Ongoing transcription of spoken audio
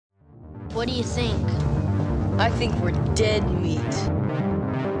What do you think? I think we're dead meat.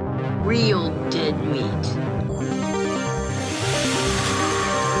 Real dead meat.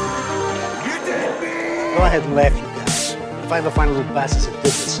 You're dead meat! Go ahead and laugh, you guys. If I ever find a little bastard that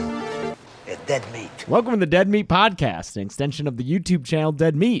did this, they're dead meat. Welcome to the Dead Meat Podcast, an extension of the YouTube channel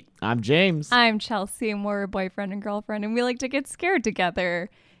Dead Meat. I'm James. I'm Chelsea, and we're a boyfriend and girlfriend, and we like to get scared together.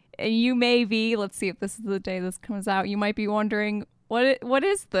 You may be, let's see if this is the day this comes out, you might be wondering, what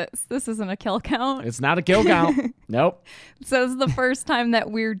is this? This isn't a kill count. It's not a kill count. Nope. So this is the first time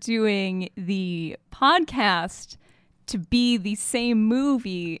that we're doing the podcast to be the same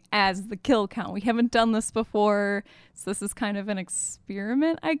movie as the kill count. We haven't done this before, so this is kind of an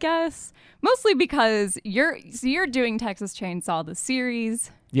experiment, I guess. Mostly because you're doing Texas Chainsaw, the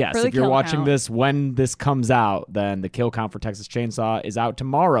series. Yes, if you're watching this when this comes out, then the kill count for Texas Chainsaw is out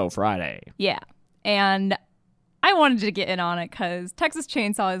tomorrow, Friday. Yeah, and I wanted to get in on it because Texas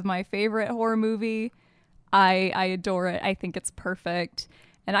Chainsaw is my favorite horror movie. I adore it. I think it's perfect.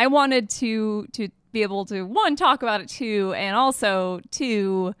 And I wanted to be able to, one, talk about it, two, and also,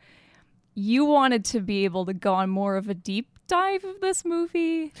 two, you wanted to be able to go on more of a deep dive of this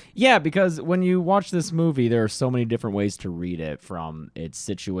movie. Yeah, because when you watch this movie, there are so many different ways to read it, from its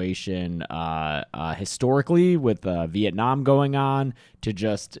situation historically with Vietnam going on to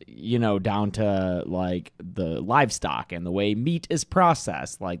just, down to like the livestock and the way meat is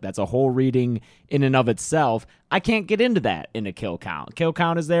processed. Like, that's a whole reading in and of itself. I can't get into that in a kill count. Kill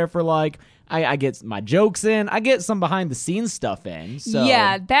count is there for like, I get my jokes in. I get some behind the scenes stuff in. So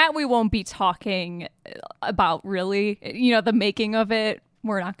yeah, that we won't be talking about, really. The making of it,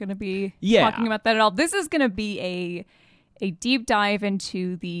 we're not going to be talking about that at all. This is going to be a deep dive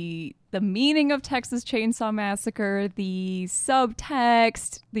into the meaning of Texas Chainsaw Massacre, the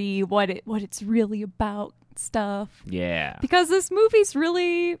subtext, the what it's really about stuff. Yeah. Because this movie's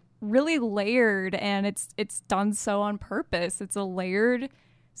really, really layered, and it's done so on purpose. It's a layered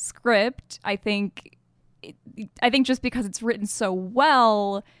script. I think just because it's written so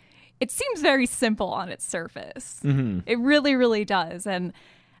well, it seems very simple on its surface. Mm-hmm. It really, really does. And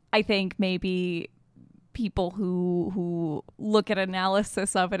I think maybe people who look at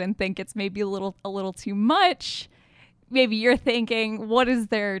analysis of it and think it's maybe a little too much, maybe you're thinking, what is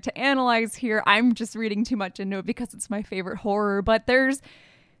there to analyze here? I'm just reading too much into it because it's my favorite horror. But there's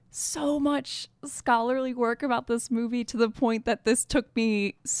so much scholarly work about this movie, to the point that this took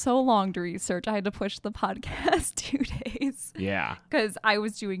me so long to research. I had to push the podcast 2 days. Yeah. Because I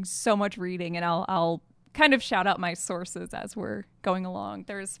was doing so much reading, and I'll kind of shout out my sources as we're going along.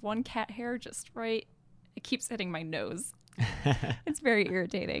 There's one cat hair just right. It keeps hitting my nose. It's very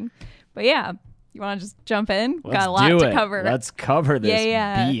irritating. But yeah, you want to just jump in? Let's got a lot to cover. Let's cover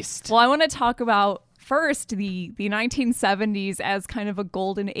this beast. Well, I want to talk about first the 1970s as kind of a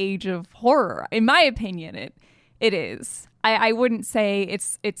golden age of horror. In my opinion, it is. I wouldn't say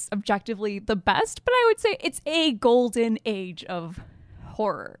it's objectively the best, but I would say it's a golden age of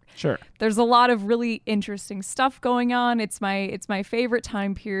horror. Sure. There's a lot of really interesting stuff going on. It's my favorite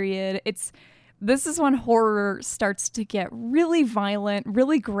time period. This is when horror starts to get really violent,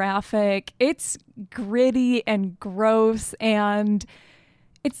 really graphic. It's gritty and gross, and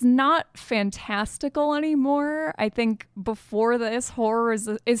it's not fantastical anymore. I think before this, horror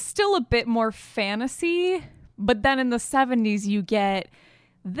is still a bit more fantasy. But then in the 70s, you get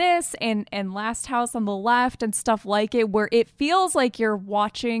this and Last House on the Left and stuff like it, where it feels like you're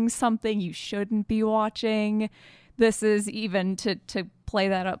watching something you shouldn't be watching. This is, even to play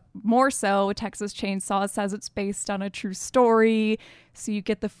that up more so, Texas Chainsaw says it's based on a true story. So you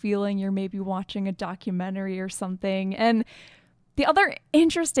get the feeling you're maybe watching a documentary or something. And the other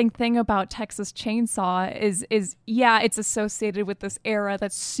interesting thing about Texas Chainsaw is it's associated with this era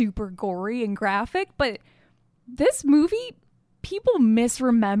that's super gory and graphic, but this movie, people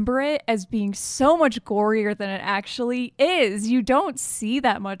misremember it as being so much gorier than it actually is. You don't see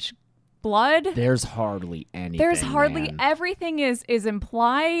that much blood. There's hardly anything. Everything is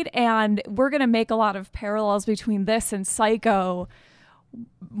implied, and we're going to make a lot of parallels between this and Psycho.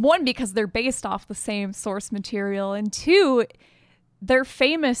 One, because they're based off the same source material, and two, their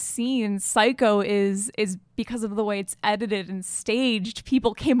famous scenes, Psycho is because of the way it's edited and staged,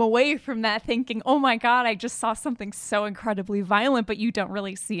 people came away from that thinking, oh my God, I just saw something so incredibly violent, but you don't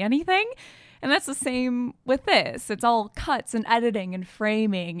really see anything. And that's the same with this. It's all cuts and editing and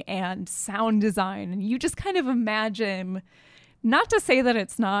framing and sound design. And you just kind of imagine, not to say that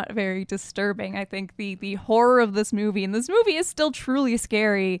it's not very disturbing. I think the horror of this movie, and this movie is still truly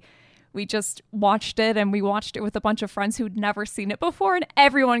scary. We just watched it, and we watched it with a bunch of friends who'd never seen it before, and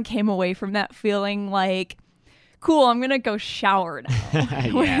everyone came away from that feeling like cool, I'm gonna go shower now.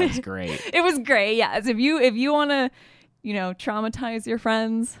 Yeah, it's great. It was great. Yes, if you want to, traumatize your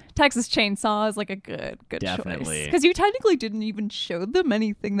friends, Texas Chainsaw is like a good Definitely. choice, because you technically didn't even show them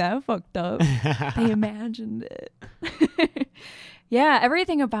anything that fucked up. They imagined it. Yeah,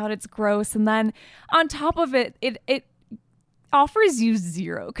 everything about it's gross, and then on top of it, it offers you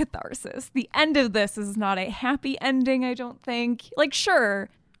zero catharsis. The end of this is not a happy ending, I don't think. Like, sure,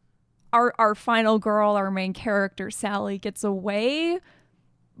 our final girl, our main character, Sally, gets away,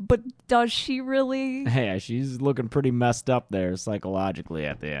 but does she really? Hey, she's looking pretty messed up there psychologically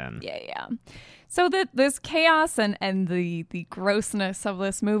at the end. Yeah. So this chaos and the grossness of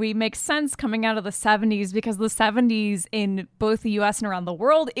this movie makes sense coming out of the 70s, because the 70s in both the US and around the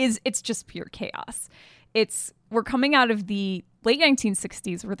world it's just pure chaos. We're coming out of the late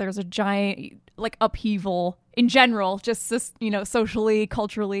 1960s, where there's a giant like upheaval in general, just socially,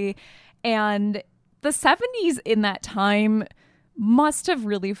 culturally, and the 70s in that time must have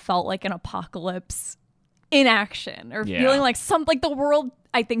really felt like an apocalypse in action, or feeling like the world,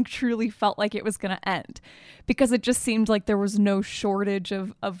 I think, truly felt like it was going to end, because it just seemed like there was no shortage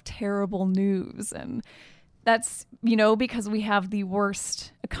of terrible news. And that's, because we have the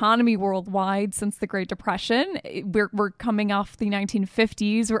worst economy worldwide since the Great Depression. We're coming off the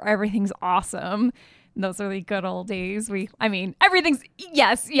 1950s, where everything's awesome. And those are the good old days. Everything's,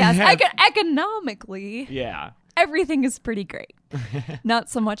 yes, economically. Yeah. Everything is pretty great. Not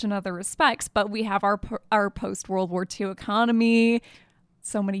so much in other respects, but we have our post-World War II economy.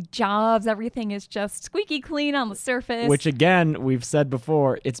 So many jobs. Everything is just squeaky clean on the surface. Which, again, we've said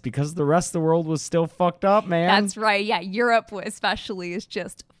before, it's because the rest of the world was still fucked up, man. That's right. Yeah, Europe especially is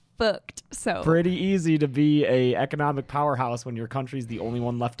just fucked. So pretty easy to be a economic powerhouse when your country's the only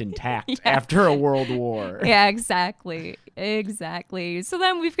one left intact after a world war. Yeah, exactly. So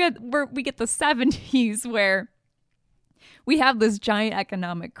then we get the 70s, where we have this giant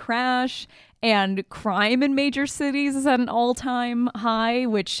economic crash, and crime in major cities is at an all-time high,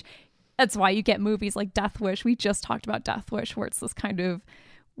 which that's why you get movies like Death Wish. We just talked about Death Wish, where it's this kind of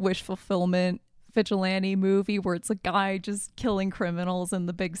wish fulfillment vigilante movie where it's a guy just killing criminals in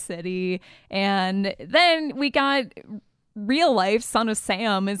the big city. And then we got real life. Son of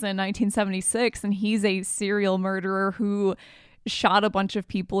Sam is in 1976, and he's a serial murderer who shot a bunch of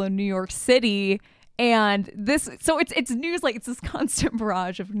people in New York City. And it's news, like, it's this constant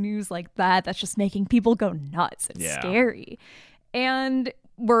barrage of news like that's just making people go nuts. It's scary. And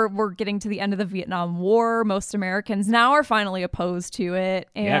we're getting to the end of the Vietnam War. Most Americans now are finally opposed to it.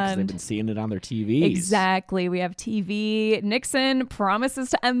 And because they've been seeing it on their TVs. Exactly. We have TV. Nixon promises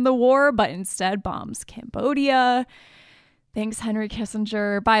to end the war, but instead bombs Cambodia. Thanks, Henry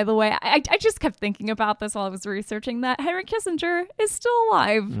Kissinger. By the way, I just kept thinking about this while I was researching that Henry Kissinger is still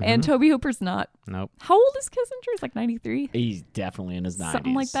alive, and Toby Hooper's not. Nope. How old is Kissinger? He's like 93? He's definitely in his 90s.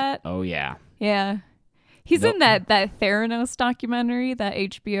 Something like that? Oh, yeah. Yeah. He's in that Theranos documentary that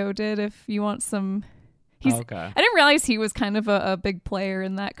HBO did, if you want some... Okay. I didn't realize he was kind of a big player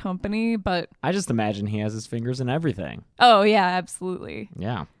in that company, but... I just imagine he has his fingers in everything. Oh, yeah, absolutely.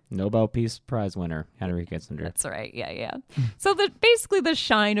 Yeah. Nobel Peace Prize winner, Henry Kissinger. That's right. Yeah. So basically the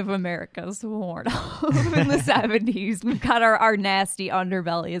shine of America's worn off in the 70s. We've got our nasty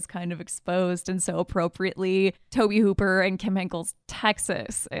underbelly is kind of exposed, and so appropriately, Toby Hooper and Kim Henkel's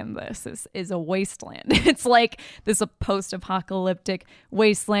Texas in this is a wasteland. It's like this post-apocalyptic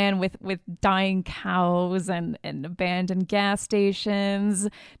wasteland with dying cows and abandoned gas stations,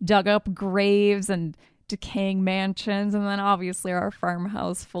 dug up graves and decaying mansions, and then obviously our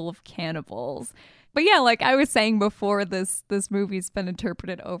farmhouse full of cannibals. But yeah, like I was saying before, this movie's been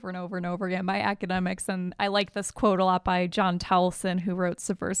interpreted over and over and over again by academics, and I like this quote a lot by John Towson, who wrote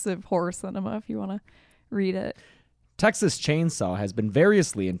Subversive Horror Cinema, if you want to read it. Texas Chainsaw has been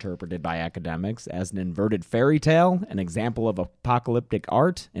variously interpreted by academics as an inverted fairy tale, an example of apocalyptic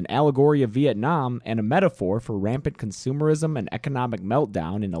art, an allegory of Vietnam, and a metaphor for rampant consumerism and economic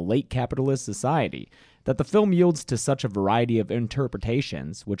meltdown in a late capitalist society. That the film yields to such a variety of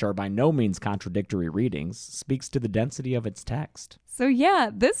interpretations, which are by no means contradictory readings, speaks to the density of its text. So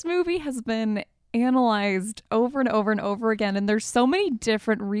yeah, this movie has been analyzed over and over and over again, and there's so many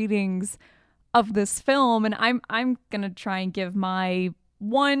different readings of this film, and I'm gonna try and give my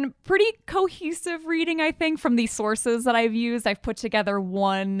one pretty cohesive reading, I think, from these sources that I've used. I've put together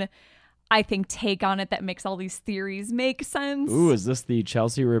one, I think, take on it that makes all these theories make sense. Ooh, is this the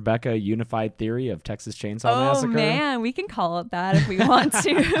Chelsea Rebecca unified theory of Texas Chainsaw Massacre? Oh man, we can call it that if we want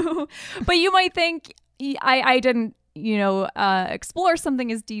to. But you might think I didn't, explore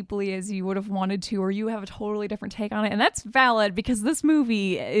something as deeply as you would have wanted to, or you have a totally different take on it. And that's valid, because this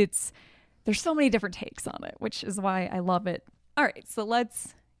movie, there's so many different takes on it, which is why I love it. All right, so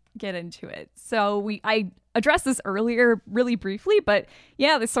let's get into it. So I addressed this earlier really briefly, but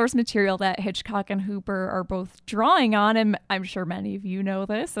yeah, the source material that Hitchcock and Hooper are both drawing on, and I'm sure many of you know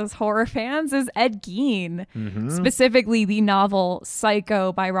this as horror fans, is Ed Gein, specifically the novel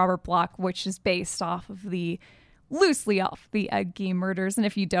Psycho by Robert Bloch, which is based loosely off the Ed Gein murders. And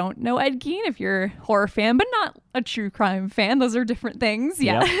if you don't know Ed Gein, if you're a horror fan but not a true crime fan, those are different things.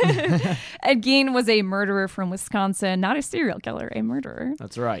 Yeah. Yep. Ed Gein was a murderer from Wisconsin, not a serial killer, a murderer.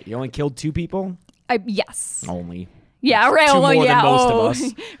 That's right. He only killed 2 people? Yes. Only. Yeah, right. Two well, more yeah. than most of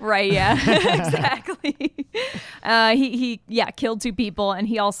us. Right, yeah. Exactly. He killed 2 people, and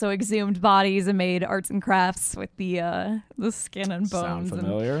he also exhumed bodies and made arts and crafts with the skin and bones. Sound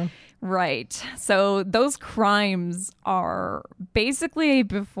familiar? Right. So those crimes are basically a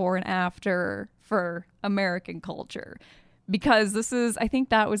before and after for American culture, because I think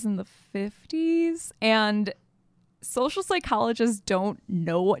that was in the 50s, and social psychologists don't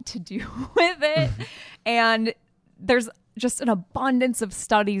know what to do with it. And there's just an abundance of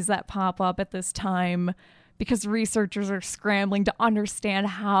studies that pop up at this time because researchers are scrambling to understand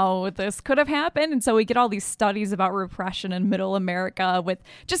how this could have happened. And so we get all these studies about repression in middle America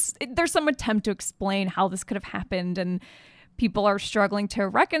there's some attempt to explain how this could have happened. And people are struggling to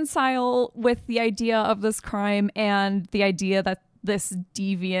reconcile with the idea of this crime and the idea that this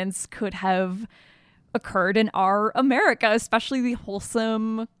deviance could have occurred in our America, especially the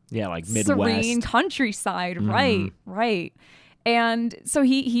wholesome, like Midwest, serene countryside. Right. And so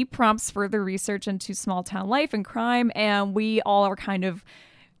he prompts further research into small town life and crime, and we all are kind of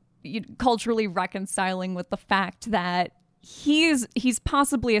culturally reconciling with the fact that he's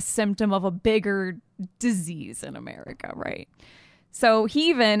possibly a symptom of a bigger disease in America, right? So he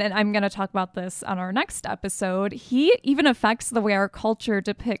even, and I'm going to talk about this on our next episode, he even affects the way our culture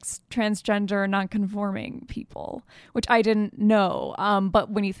depicts transgender nonconforming people, which I didn't know. But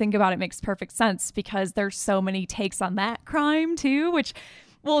when you think about it, it makes perfect sense because there's so many takes on that crime too, which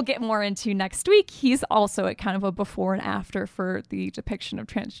we'll get more into next week. He's also a kind of a before and after for the depiction of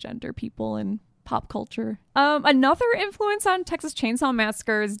transgender people in pop culture. Another influence on Texas Chainsaw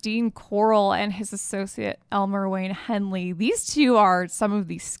Massacre is Dean Corll and his associate Elmer Wayne Henley. These two are some of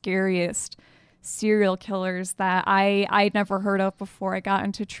the scariest serial killers that I'd never heard of before I got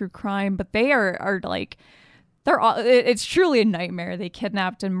into true crime, but they are like, it's truly a nightmare. They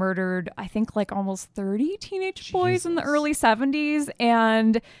kidnapped and murdered, I think, like almost 30 teenage boys in the early 70s.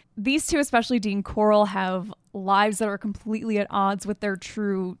 And these two, especially Dean Corll, have lives that are completely at odds with their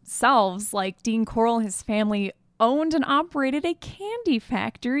true selves. Like Dean Corll and his family owned and operated a candy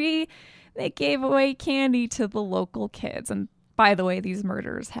factory. They gave away candy to the local kids. And by the way, these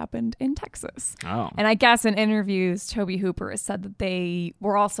murders happened in Texas. Oh. And I guess in interviews, Tobe Hooper has said that they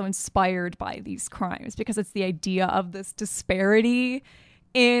were also inspired by these crimes because it's the idea of this disparity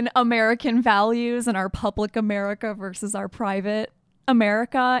in American values and our public America versus our private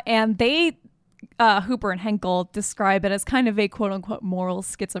America. And they, Hooper and Henkel, describe it as kind of a quote unquote moral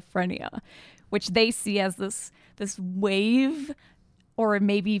schizophrenia, which they see as this wave or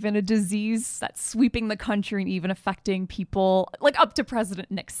maybe even a disease that's sweeping the country and even affecting people like up to President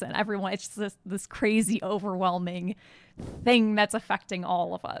Nixon. Everyone, it's just this crazy, overwhelming thing that's affecting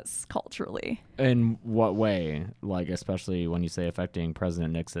all of us culturally. In what way? Like, especially when you say affecting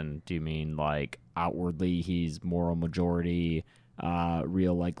President Nixon, do you mean like outwardly he's moral majority,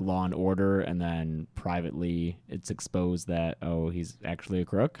 real like law and order, and then privately it's exposed that, oh, he's actually a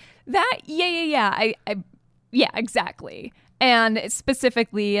crook? Yeah, exactly. And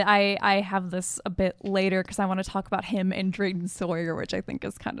specifically, I have this a bit later because I want to talk about him and Drayton Sawyer, which I think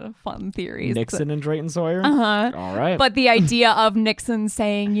is kind of fun theories. Nixon and Drayton Sawyer? Uh-huh. All right. But the idea of Nixon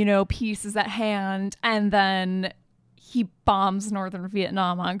saying, peace is at hand, and then he bombs northern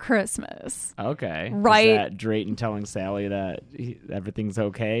Vietnam on Christmas. Okay. Right. Is that Drayton telling Sally that everything's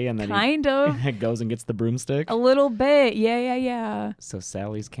okay, and then he goes and gets the broomstick? A little bit. Yeah. So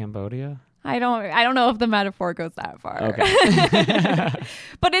Sally's Cambodia? I don't know if the metaphor goes that far. Okay.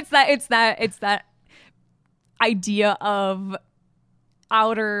 But it's that idea of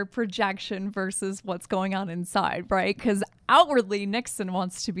outer projection versus what's going on inside, right? Because outwardly, Nixon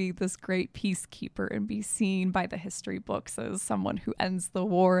wants to be this great peacekeeper and be seen by the history books as someone who ends the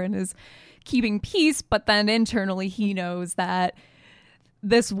war and is keeping peace. But then internally, he knows that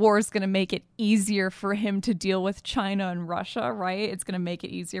this war is going to make it easier for him to deal with China and Russia, right? It's going to make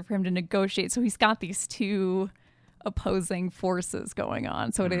it easier for him to negotiate. So he's got these two opposing forces going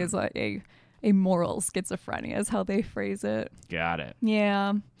on. So it is a moral schizophrenia is how they phrase it. Got it.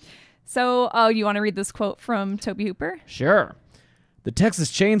 Yeah. So you want to read this quote from Tobe Hooper? Sure. The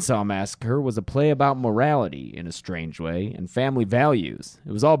Texas Chainsaw Massacre was a play about morality in a strange way and family values.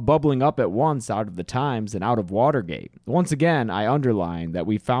 It was all bubbling up at once out of the Times and out of Watergate. Once again, I underline that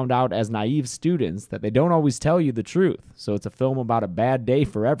we found out as naive students that they don't always tell you the truth. So it's a film about a bad day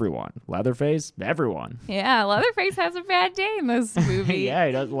for everyone. Leatherface, everyone. Yeah, Leatherface has a bad day in this movie. Yeah,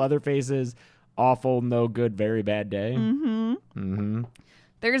 he does. Leatherface's awful, no good, very bad day.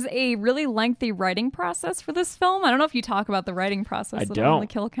 There's a really lengthy writing process for this film. I don't know if you talk about the writing process I on the don't.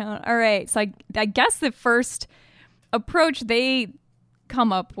 kill count. All right. So I guess the first approach they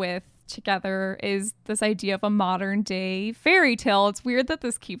come up with together is this idea of a modern day fairy tale. It's weird that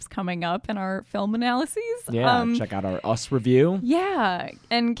this keeps coming up in our film analyses. Yeah, check out our Us review. Yeah.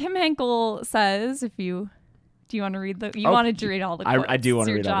 And Kim Henkel says, do you want to read wanted to read all the quotes. I do want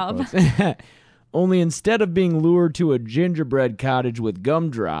to It's read your all the job. quotes. Only instead of being lured to a gingerbread cottage with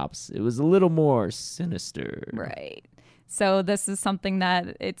gumdrops, it was a little more sinister. Right. So this is something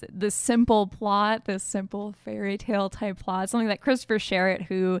that it's this simple plot, this simple fairy tale type plot, something that Christopher Sherritt,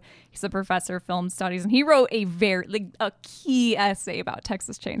 who he's a professor of film studies, and he wrote a key essay about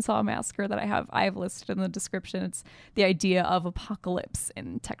Texas Chainsaw Massacre that I have listed in the description. It's the idea of apocalypse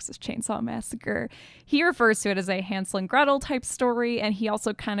in Texas Chainsaw Massacre. He refers to it as a Hansel and Gretel type story, and he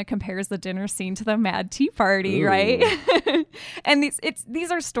also kind of compares the dinner scene to the Mad Tea Party, Ooh. right? And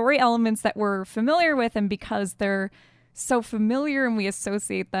these are story elements that we're familiar with, and because they're so familiar and we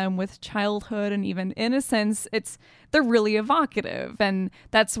associate them with childhood and even innocence, they're really evocative. And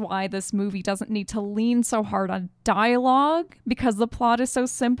that's why this movie doesn't need to lean so hard on dialogue, because the plot is so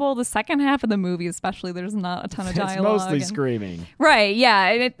simple. The second half of the movie especially, there's not a ton of dialogue. It's mostly screaming. Right,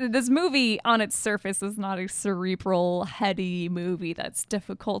 yeah. And this movie on its surface is not a cerebral, heady movie that's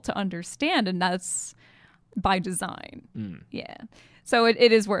difficult to understand, and that's by design. Yeah. So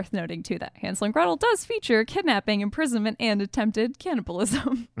it is worth noting, too, that Hansel and Gretel does feature kidnapping, imprisonment, and attempted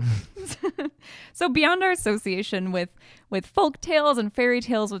cannibalism. So beyond our association with folk tales and fairy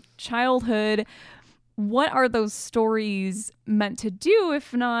tales with childhood, what are those stories meant to do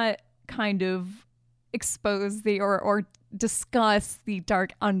if not kind of expose or discuss the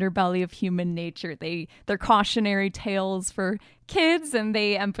dark underbelly of human nature? They're cautionary tales for kids, and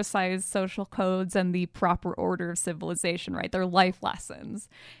they emphasize social codes and the proper order of civilization, right? They're life lessons.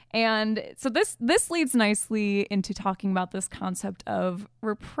 And so this leads nicely into talking about this concept of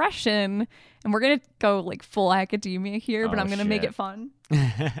repression, and we're going to go like full academia here, but I'm going to make it fun.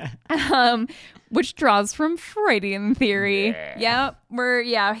 Which draws from Freudian theory.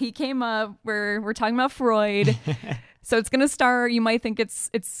 Yeah, he came up, we're talking about Freud. So it's going to start, you might think it's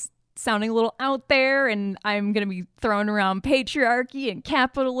sounding a little out there, and I'm going to be throwing around patriarchy and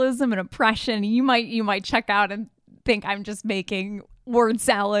capitalism and oppression. You might check out and think I'm just making word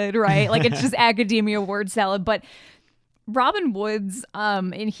salad, right? Like it's just academia word salad. But Robin Woods,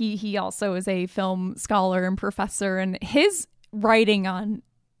 and he also is a film scholar and professor, and his writing on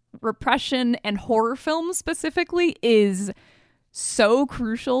repression and horror films specifically is so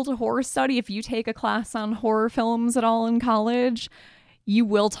crucial to horror study. If you take a class on horror films at all in college, you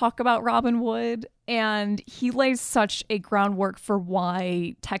will talk about Robin Wood, and he lays such a groundwork for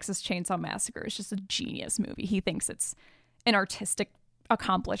why Texas Chainsaw Massacre is just a genius movie. He thinks it's an artistic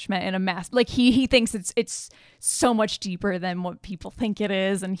accomplishment and he thinks it's so much deeper than what people think it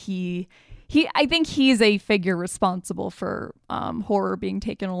is, and I think he's a figure responsible for horror being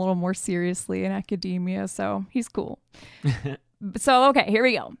taken a little more seriously in academia, so he's cool. So, okay, here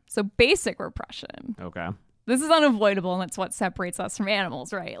we go. So basic repression. Okay. This is unavoidable, and that's what separates us from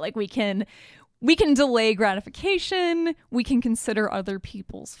animals, right? Like we can delay gratification. We can consider other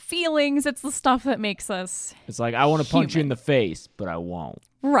people's feelings. It's the stuff that makes us It's like, I want to punch you in the face, but I won't.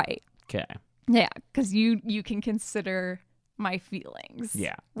 Right. Okay. Yeah, because you can consider my feelings.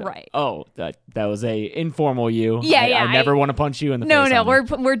 Yeah. Right. Oh, that was a informal you. Yeah, I never want to punch you in the face. No,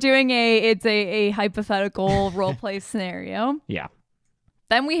 we're doing a hypothetical role play scenario. Yeah.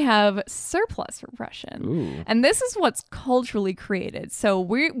 Then we have surplus repression. Ooh. And this is what's culturally created. So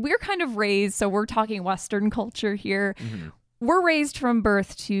we're kind of raised, so we're talking Western culture here. Mm-hmm. We're raised from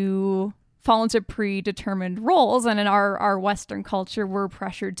birth to fall into predetermined roles. And in our Western culture, we're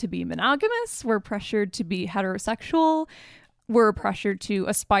pressured to be monogamous. We're pressured to be heterosexual. We're pressured to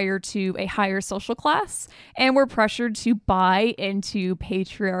aspire to a higher social class. And we're pressured to buy into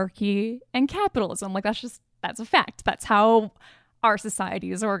patriarchy and capitalism. Like that's a fact. That's how our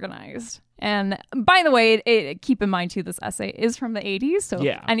society is organized. And by the way, keep in mind too, this essay is from the 80s. So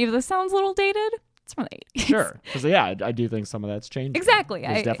if any of this sounds a little dated, it's from the 80s. Sure. Because I do think some of that's changed. Exactly.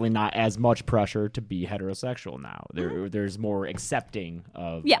 There's definitely not as much pressure to be heterosexual now. There's more accepting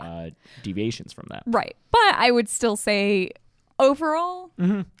of deviations from that. Right. But I would still say overall,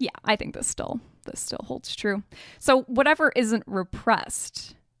 yeah, I think this still holds true. So whatever isn't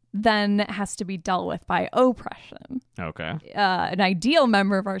repressed then has to be dealt with by oppression. Okay. An ideal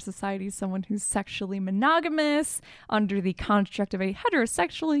member of our society is someone who's sexually monogamous under the construct of a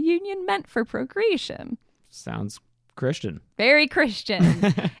heterosexual union meant for procreation. Sounds Christian. Very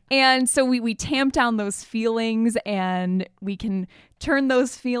Christian. And so we tamp down those feelings, and we can turn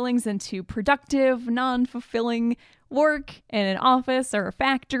those feelings into productive, non-fulfilling work in an office or a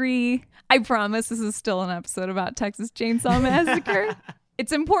factory. I promise this is still an episode about Texas Chainsaw Massacre.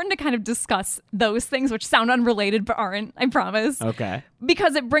 It's important to kind of discuss those things, which sound unrelated but aren't, I promise. Okay.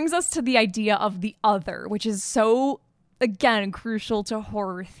 Because it brings us to the idea of the other, which is so, again, crucial to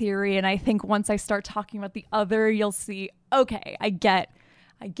horror theory. And I think once I start talking about the other, you'll see, okay, I get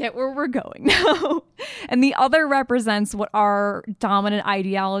where we're going now. And the other represents what our dominant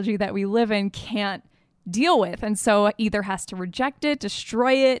ideology that we live in can't deal with. And so it either has to reject it,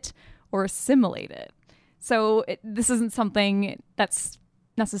 destroy it, or assimilate it. So this isn't something that's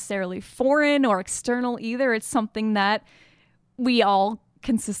necessarily foreign or external either. It's something that we all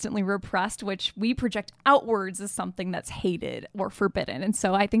consistently repressed, which we project outwards as something that's hated or forbidden. And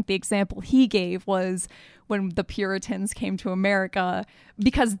so I think the example he gave was when the Puritans came to America,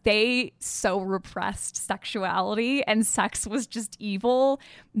 because they so repressed sexuality and sex was just evil,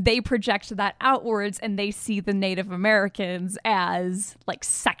 they project that outwards and they see the Native Americans as like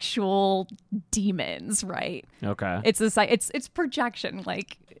sexual demons, right? Okay. It's projection,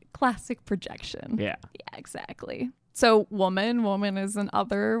 like classic projection. Yeah. Yeah, exactly. So woman is an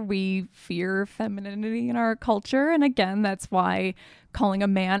other. We fear femininity in our culture. And again, that's why calling a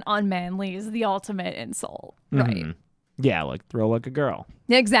man unmanly is the ultimate insult, right? Yeah, like throw like a girl.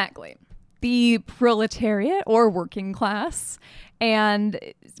 Exactly. The proletariat or working class. And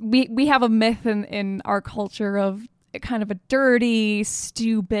we have a myth in our culture of kind of a dirty,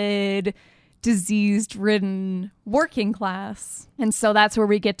 stupid, disease-ridden working class. And so that's where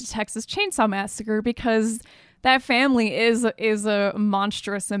we get to Texas Chainsaw Massacre, because that family is a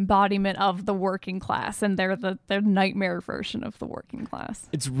monstrous embodiment of the working class, and they're the nightmare version of the working class.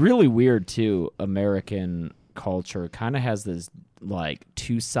 It's really weird too. American culture kind of has this like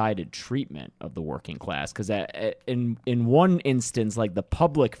two-sided treatment of the working class, because in one instance, like the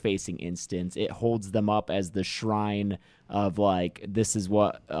public facing instance, it holds them up as the shrine of like, this is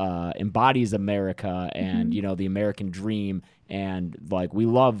what embodies America and you know, the American dream, and like we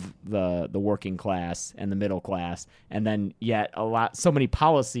love the working class and the middle class, and then yet so many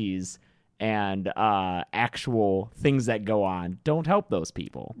policies and actual things that go on don't help those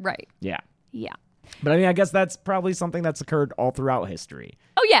people. Right. Yeah. But I mean, I guess that's probably something that's occurred all throughout history.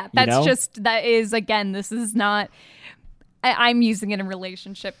 Oh, yeah. That's you know? that is, again, this is not, I'm using it in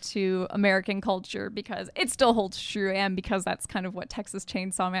relationship to American culture because it still holds true, and because that's kind of what Texas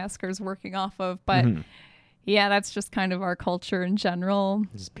Chainsaw Massacre is working off of. But yeah, that's just kind of our culture in general.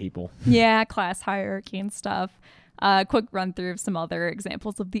 Just people. Yeah, class hierarchy and stuff. Quick run through of some other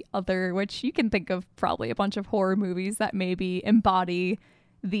examples of the other, which you can think of probably a bunch of horror movies that maybe embody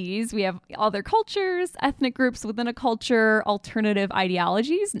these. We have other cultures, ethnic groups within a culture, alternative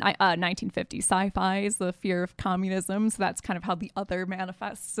ideologies. 1950s sci-fi is the fear of communism, so that's kind of how the other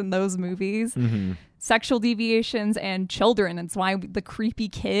manifests in those movies. Sexual deviations and children. It's why the creepy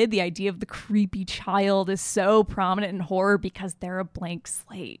kid, the idea of the creepy child, is so prominent in horror, because they're a blank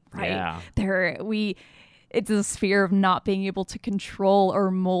slate, right? Yeah. It's this fear of not being able to control or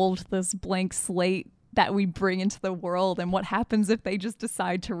mold this blank slate that we bring into the world, and what happens if they just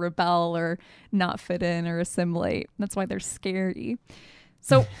decide to rebel or not fit in or assimilate. That's why they're scary.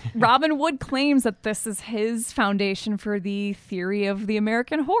 So Robin Wood claims that this is his foundation for the theory of the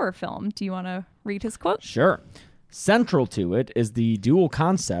American horror film. Do you want to read his quote? Sure. Central to it is the dual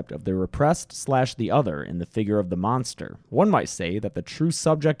concept of the repressed/the other in the figure of the monster. One might say that the true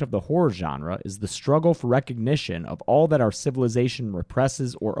subject of the horror genre is the struggle for recognition of all that our civilization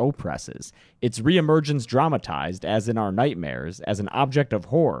represses or oppresses, its reemergence dramatized, as in our nightmares, as an object of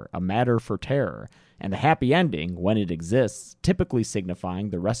horror, a matter for terror, and the happy ending, when it exists, typically signifying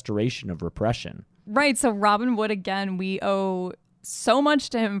the restoration of repression. Right, so Robin Wood, again, we owe so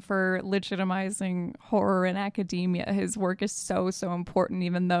much to him for legitimizing horror in academia. His work is so important,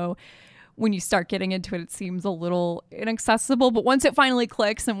 even though when you start getting into it, it seems a little inaccessible. But once it finally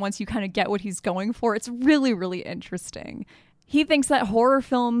clicks and once you kind of get what he's going for, it's really, really interesting. He thinks that horror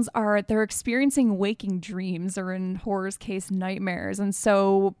films they're experiencing waking dreams, or in horror's case, nightmares. And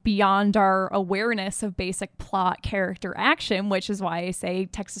so beyond our awareness of basic plot, character, action, which is why I say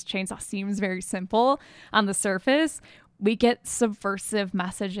Texas Chainsaw seems very simple on the surface, we get subversive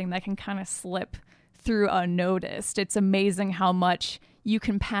messaging that can kind of slip through unnoticed. It's amazing how much you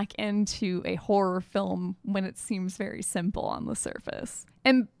can pack into a horror film when it seems very simple on the surface.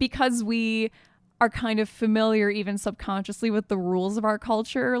 And because we are kind of familiar even subconsciously with the rules of our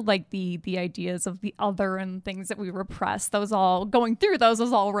culture, like the ideas of the other and things that we repress, those all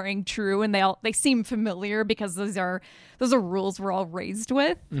ring true, and they seem familiar because those are rules we're all raised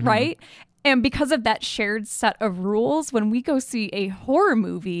with, right? And because of that shared set of rules, when we go see a horror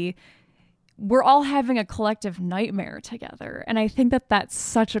movie, we're all having a collective nightmare together. And I think that that's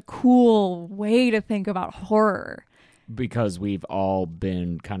such a cool way to think about horror. Because we've all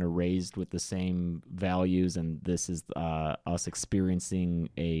been kind of raised with the same values, and this is us experiencing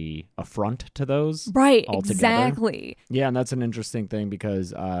a affront to those. Right, altogether. Exactly. Yeah, and that's an interesting thing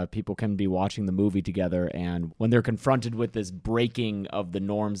because people can be watching the movie together, and when they're confronted with this breaking of the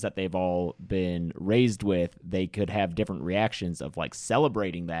norms that they've all been raised with, they could have different reactions of like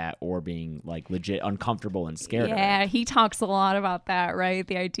celebrating that or being like legit uncomfortable and scared of it. Yeah, he talks a lot about that, right?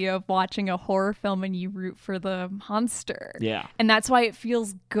 The idea of watching a horror film and you root for the monster. Yeah. And that's why it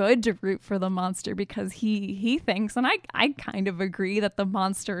feels good to root for the monster, because he thinks, and I kind of agree, that the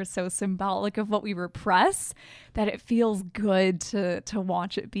monster is so symbolic of what we repress that it feels good to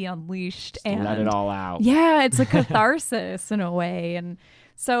watch it be unleashed. Just and let it all out. Yeah, it's a catharsis in a way. And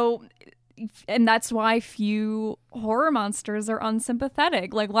so, and that's why few horror monsters are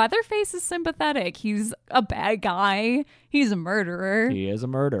unsympathetic. Like Leatherface is sympathetic. He's a bad guy. He's a murderer. He is a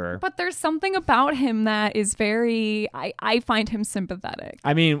murderer. But there's something about him that is very, I find him sympathetic.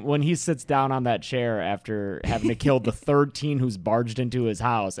 I mean, when he sits down on that chair after having to kill the third teen who's barged into his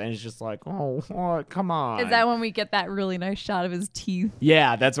house, and it's just like, oh, what? Come on. Is that when we get that really nice shot of his teeth?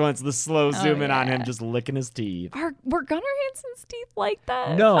 Yeah, that's when it's the slow zoom in on yeah. him just licking his teeth. Were Gunnar Hansen's teeth like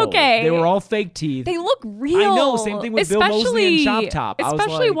that? No. Okay. They were all fake teeth. They look real. I know. Same thing with Bill Moseley and Chop Top.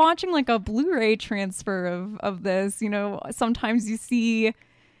 Especially watching like a Blu-ray transfer of this, you know, sometimes you see,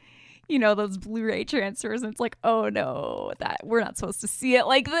 you know, those Blu-ray transfers and it's like, oh no, that we're not supposed to see it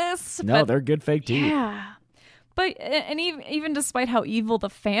like this. No, but, they're good fake teeth. Yeah. But, and even despite how evil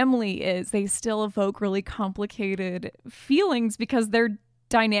the family is, they still evoke really complicated feelings because their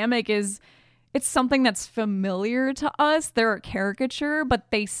dynamic is, it's something that's familiar to us. They're a caricature,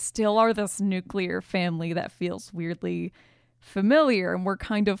 but they still are this nuclear family that feels weirdly familiar. And we're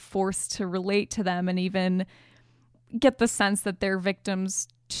kind of forced to relate to them and even get the sense that they're victims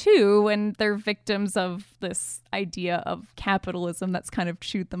too, and they're victims of this idea of capitalism that's kind of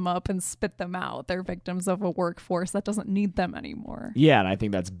chewed them up and spit them out. They're victims of a workforce that doesn't need them anymore. Yeah, and I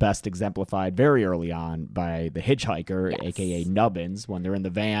think that's best exemplified very early on by the hitchhiker, Yes. aka Nubbins, when they're in the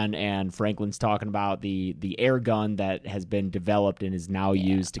van and Franklin's talking about the air gun that has been developed and is now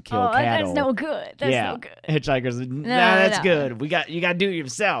used to kill cattle. That's no good. That's yeah. no good. Hitchhiker's that's no. good. You got to do it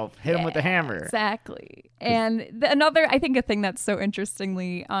yourself. Hit him with the hammer. Exactly. And I think a thing that's so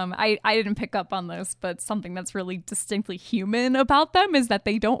interestingly, I didn't pick up on this, but something that's really distinctly human about them is that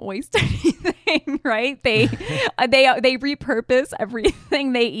they don't waste anything, right? They repurpose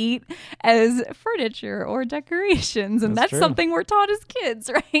everything they eat as furniture or decorations, and that's true. something we're taught as kids,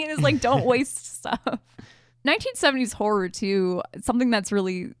 right? It's like, don't waste stuff. 1970s horror too, something that's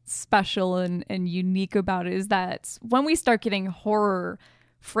really special and unique about it is that when we start getting horror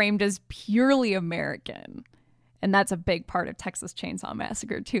framed as purely American, and that's a big part of Texas Chainsaw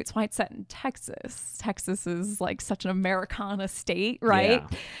Massacre too. It's why it's set in Texas. Texas is like such an Americana state, right?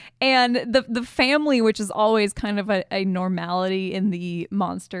 Yeah. And the family, which is always kind of a normality in the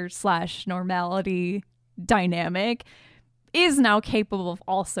monster/normality dynamic, is now capable of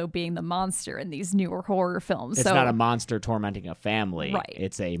also being the monster in these newer horror films. It's not a monster tormenting a family. Right.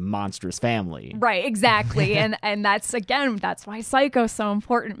 It's a monstrous family. Right, exactly. and that's why Psycho's so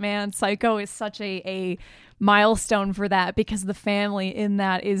important, man. Psycho is such a milestone for that because the family in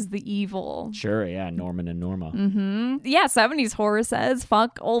that is the evil. Sure, yeah, Norman and Norma. Mm-hmm. Yeah, 70s horror says,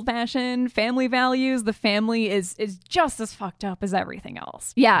 fuck old-fashioned family values. The family is just as fucked up as everything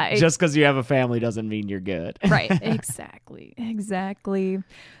else. Yeah. Just because you have a family doesn't mean you're good. Right, exactly.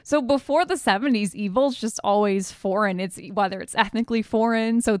 So before the 70s, evil's just always foreign. It's whether it's ethnically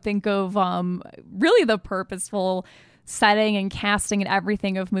foreign, so think of really the purposeful setting and casting and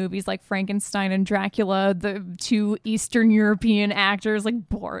everything of movies like Frankenstein and Dracula, the two Eastern European actors like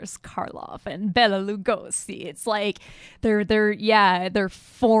Boris Karloff and Bela Lugosi. It's like they're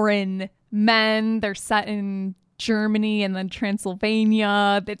foreign men. They're set in Germany and then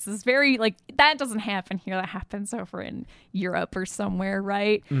Transylvania. It's this very, like, that doesn't happen here. That happens over in Europe or somewhere,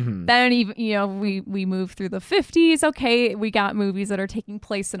 right? Mm-hmm. Then even, we move through the 50s. Okay, we got movies that are taking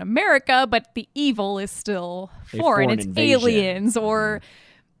place in America, but the evil is still foreign. It's invasion. aliens or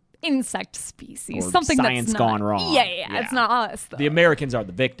insect species, Or something science that's not, gone wrong. Yeah, it's not us though. The Americans are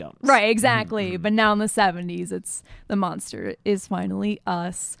the victims. Right, exactly. But now in the 70s, it's the monster is finally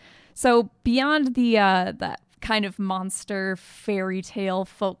us. So beyond the that kind of monster fairy tale,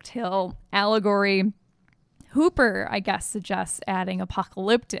 folktale allegory, Hooper, I guess, suggests adding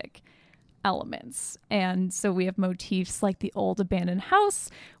apocalyptic elements. And so we have motifs like the old abandoned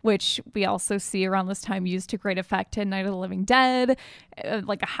house, which we also see around this time used to great effect in Night of the Living Dead,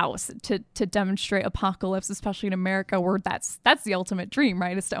 like a house to demonstrate apocalypse, especially in America, where that's the ultimate dream,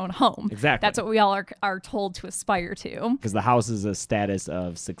 right? Is to own a home. Exactly. That's what we all are told to aspire to. Because the house is a status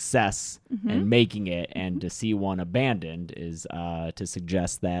of success and making it, and to see one abandoned is to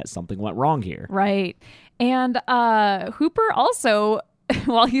suggest that something went wrong here. Right. And Hooper also,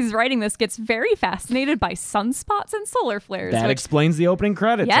 while he's writing this, gets very fascinated by sunspots and solar flares. That which, explains the opening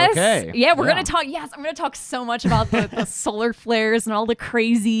credits. yes, Okay. yeah, we're gonna talk. Yes, I'm gonna talk so much about the solar flares and all the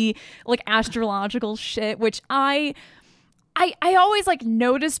crazy like astrological shit, which I always like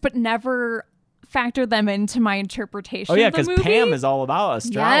notice but never factor them into my interpretation. Oh yeah, of the because movie. Pam is all about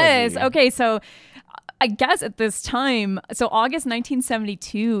astrology. Yes. Okay. So I guess at this time, so August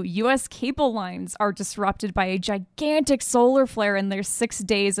 1972, U.S. cable lines are disrupted by a gigantic solar flare, and there's 6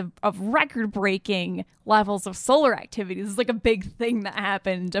 days of record-breaking levels of solar activity. This is like a big thing that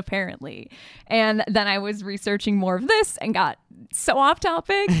happened, apparently. And then I was researching more of this and got so off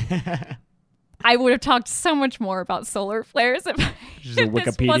topic. I would have talked so much more about solar flares if Just a this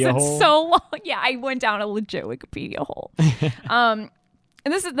Wikipedia wasn't hole? so long. Yeah, I went down a legit Wikipedia hole.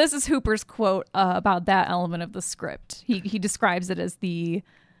 And this is Hooper's quote about that element of the script. He describes it as the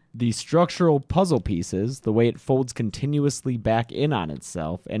structural puzzle pieces, the way it folds continuously back in on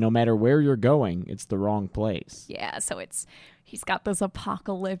itself, and no matter where you're going, it's the wrong place. yeah. So he's got this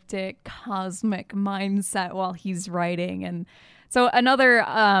apocalyptic cosmic mindset while he's writing, and so another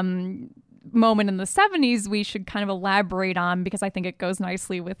moment in the 70s we should kind of elaborate on, because I think it goes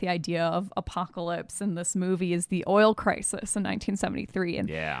nicely with the idea of apocalypse in this movie, is the oil crisis in 1973. And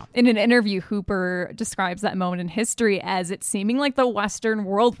in an interview, Hooper describes that moment in history as it seeming like the Western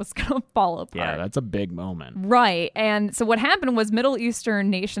world was going to fall apart. Yeah, that's a big moment. Right. And so what happened was Middle Eastern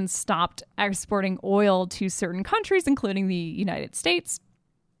nations stopped exporting oil to certain countries, including the United States,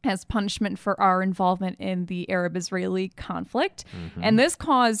 as punishment for our involvement in the Arab-Israeli conflict. And this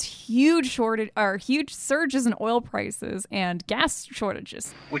caused huge surges in oil prices and gas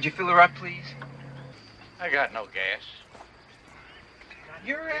shortages. Would you fill her up, please? I got no gas.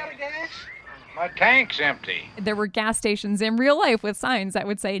 You're out of gas? My tank's empty. There were gas stations in real life with signs that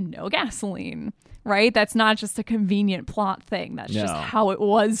would say no gasoline, right? That's not just a convenient plot thing. That's just how it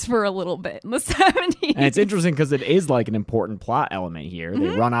was for a little bit in the 70s. And it's interesting because it is like an important plot element here. They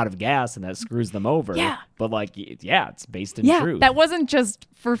run out of gas and that screws them over. Yeah. But like, it's based in truth. That wasn't just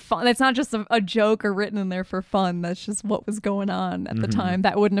for fun. That's not just a joke or written in there for fun. That's just what was going on at the time.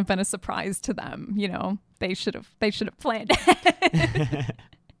 That wouldn't have been a surprise to them. You know, they should have planned it.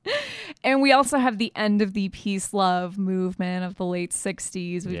 And we also have the end of the peace love movement of the late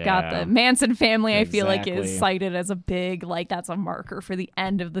 60s. We've got the Manson family, I feel like, is cited as a big, like, that's a marker for the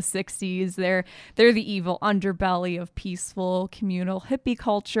end of the 60s. They're the evil underbelly of peaceful communal hippie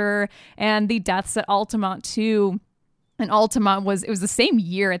culture. And the deaths at Altamont too. And Altamont it was the same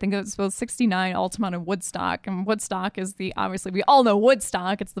year. I think it was both 69, Altamont and Woodstock. And Woodstock is obviously we all know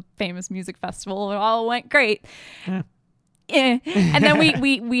Woodstock. It's the famous music festival. It all went great. Yeah. And then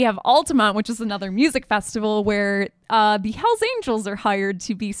we have Altamont, which is another music festival where the Hells Angels are hired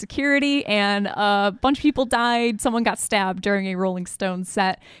to be security, and a bunch of people died. Someone got stabbed during a Rolling Stones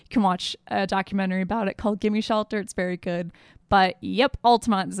set. You can watch a documentary about it called Gimme Shelter. It's very good. But yep,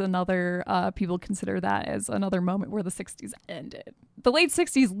 Altamont is another, people consider that as another moment where the 60s ended. The late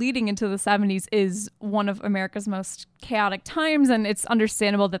 60s leading into the 70s is one of America's most chaotic times, and it's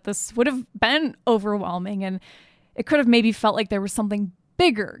understandable that this would have been overwhelming, and it could have maybe felt like there was something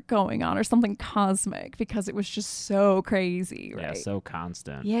bigger going on or something cosmic because it was just so crazy, right? Yeah, so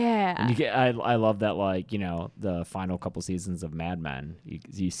constant. Yeah. And I love that, like, you know, the final couple seasons of Mad Men,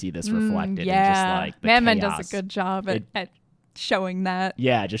 you see this reflected in just like the Mad Men chaos. does a good job at showing that.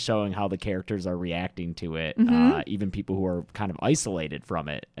 Yeah, just showing how the characters are reacting to it. Even people who are kind of isolated from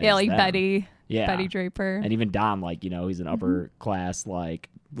it. Yeah, like them. Betty. Yeah. Betty Draper. And even Don, like, you know, he's an upper class, like,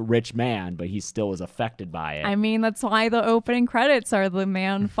 rich man, but he still is affected by it. I mean, that's why the opening credits are the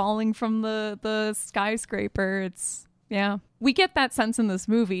man falling from the skyscraper. It's we get that sense in this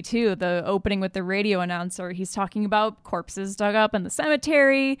movie too. The opening with the radio announcer, he's talking about corpses dug up in the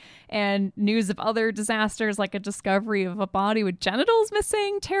cemetery and news of other disasters like a discovery of a body with genitals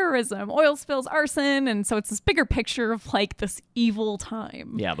missing, terrorism, oil spills, arson. And so it's this bigger picture of like this evil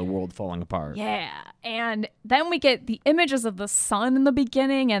time. Yeah, the world falling apart. Yeah. And then we get the images of the sun in the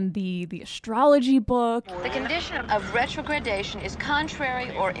beginning and the astrology book. The condition of retrogradation is contrary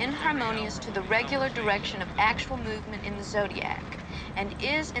or inharmonious to the regular direction of actual movement in the zodiac, and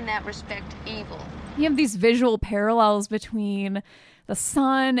is in that respect evil. You have these visual parallels between the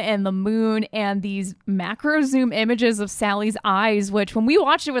sun and the moon and these macro zoom images of Sally's eyes, which when we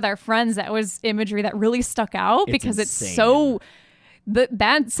watched it with our friends, that was imagery that really stuck out because insane. It's so... that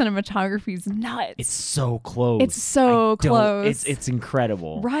cinematography is nuts. It's so close. It's so close. It's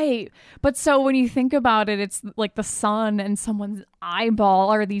incredible. Right. But so when you think about it, it's like the sun and someone's eyeball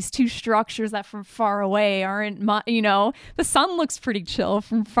are these two structures that from far away aren't, the sun looks pretty chill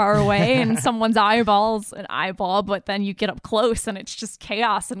from far away and someone's eyeball's an eyeball, but then you get up close and it's just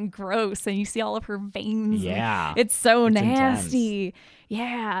chaos and gross and you see all of her veins. Yeah. It's so It's nasty. intense.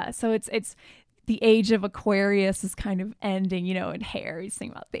 Yeah. So it's the age of Aquarius is kind of ending, in hair. He's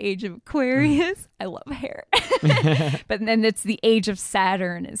saying about the age of Aquarius. I love hair. But then it's the age of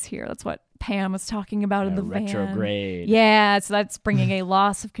Saturn is here. That's what Pam was talking about in the van. Retrograde. Yeah, so that's bringing a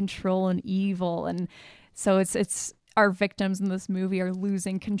loss of control and evil. And so it's our victims in this movie are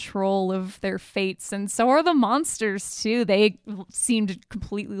losing control of their fates, and so are the monsters too. They seem to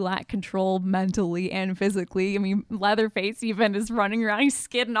completely lack control mentally and physically. I mean, Leatherface even is running around, he's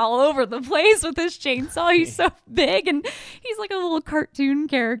skidding all over the place with his chainsaw. He's so big and he's like a little cartoon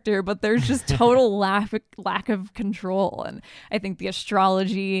character, but there's just total lack of control. And I think the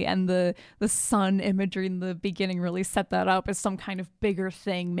astrology and the sun imagery in the beginning really set that up as some kind of bigger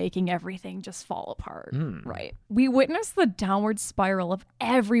thing, making everything just fall apart. Right. We witness the downward spiral of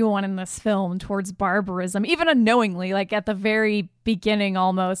everyone in this film towards barbarism, even unknowingly. Like at the very beginning,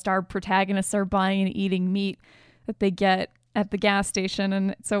 almost, our protagonists are buying and eating meat that they get at the gas station,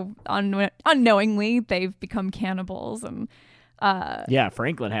 and so unknowingly they've become cannibals. And yeah,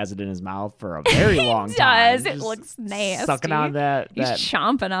 Franklin has it in his mouth for a very long he time. does. It looks nasty. Sucking on that. He's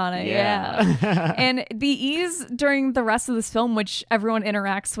chomping on it, yeah. And the ease during the rest of this film, which everyone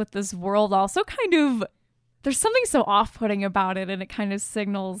interacts with this world, also kind of, there's something so off-putting about it, and it kind of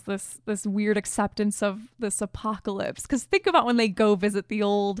signals this weird acceptance of this apocalypse. Because think about when they go visit the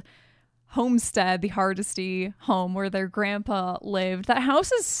old homestead, the Hardesty home where their grandpa lived. That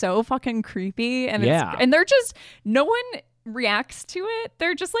house is so fucking creepy, and and they're just, no one reacts to it.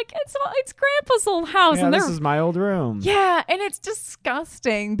 They're just like, it's grandpa's old house, Yeah, and this is my old room. Yeah, and it's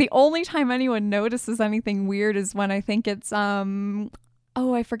disgusting. The only time anyone notices anything weird is when I think it's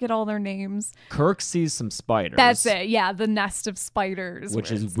I forget all their names. Kirk sees some spiders. That's it. Yeah, the nest of spiders.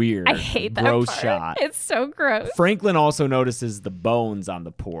 Which is weird. I hate that gross part. shot. It's so gross. Franklin also notices the bones on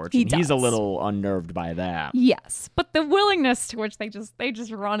the porch. He and he's a does. little unnerved by that. Yes, but the willingness to which they just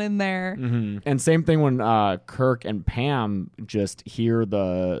run in there. Mm-hmm. And same thing when Kirk and Pam just hear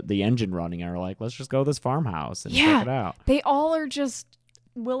the engine running and are like, let's just go to this farmhouse and check it out. They all are just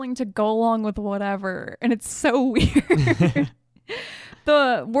willing to go along with whatever, and it's so weird.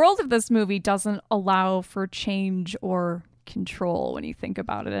 The world of this movie doesn't allow for change or control when you think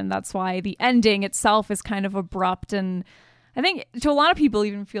about it, and that's why the ending itself is kind of abrupt, and I think to a lot of people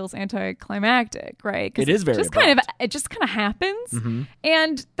even feels anticlimactic, right? 'Cause it is very it just kind of happens,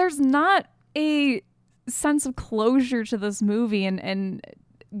 and there's not a sense of closure to this movie, and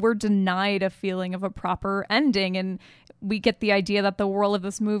we're denied a feeling of a proper ending, and we get the idea that the world of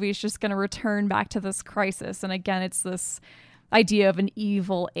this movie is just going to return back to this crisis. And again, it's this idea of an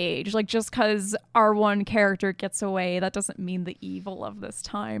evil age. Like, just because our one character gets away, that doesn't mean the evil of this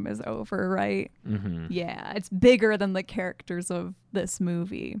time is over, right? Yeah, it's bigger than the characters of this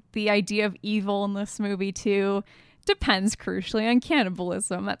movie. The idea of evil in this movie too depends crucially on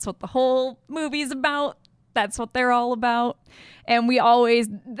cannibalism. That's what the whole movie's about. That's what they're all about. And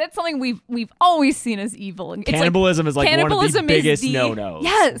that's something we've always seen as evil. And Cannibalism is like one of the biggest no-nos.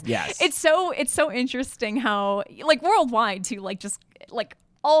 Yes. It's so interesting how, like, worldwide too, like, just like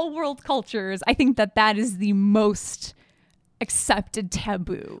all world cultures, I think that is the most accepted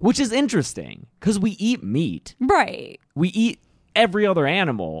taboo. Which is interesting because we eat meat. Right. We eat every other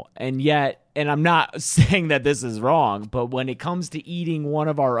animal, and yet, and I'm not saying that this is wrong, but when it comes to eating one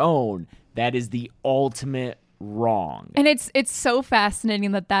of our own, that is the ultimate wrong. And it's so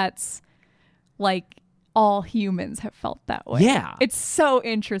fascinating that that's like all humans have felt that way. Yeah. It's so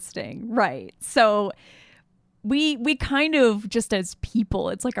interesting. Right. So we kind of, just as people,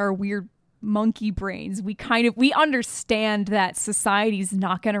 it's like our weird monkey brains, we understand that society's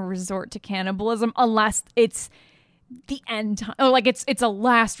not going to resort to cannibalism unless it's the end time, or like it's a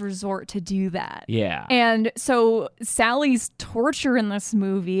last resort to do that. Yeah. And so Sally's torture in this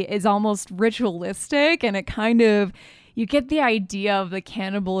movie is almost ritualistic, and it kind of, you get the idea of the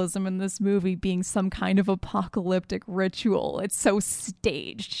cannibalism in this movie being some kind of apocalyptic ritual. It's so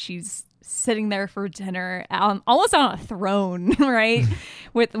staged. She's sitting there for dinner, almost on a throne, right?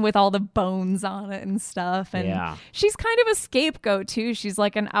 with all the bones on it and stuff. And she's kind of a scapegoat too. She's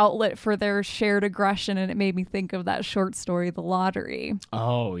like an outlet for their shared aggression, and it made me think of that short story, The Lottery.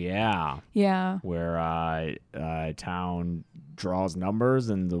 Oh yeah. Yeah. Where a town draws numbers,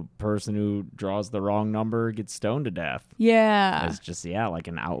 and the person who draws the wrong number gets stoned to death. Yeah. It's just like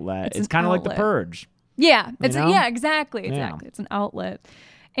an outlet. It's an kind of like The outlet. Purge. Yeah. Yeah. Exactly. It's an outlet.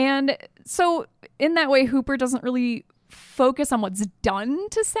 And so in that way, Hooper doesn't really focus on what's done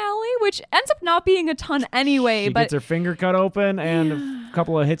to Sally, which ends up not being a ton anyway. She but gets her finger cut open and a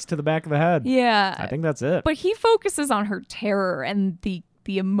couple of hits to the back of the head. Yeah. I think that's it. But he focuses on her terror and the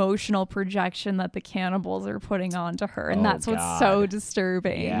emotional projection that the cannibals are putting onto her. And that's what's so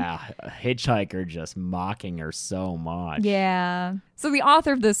disturbing. Yeah. A hitchhiker just mocking her so much. Yeah. So the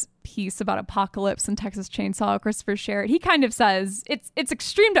author of this piece about apocalypse and Texas Chainsaw, Christopher Sherritt, he kind of says it's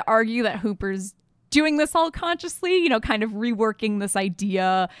extreme to argue that Hooper's doing this all consciously, kind of reworking this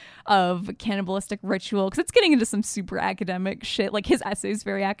idea of cannibalistic ritual, because it's getting into some super academic shit. Like his essay is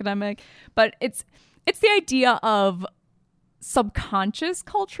very academic, but it's the idea of subconscious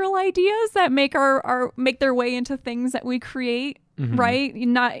cultural ideas that make make their way into things that we create, right?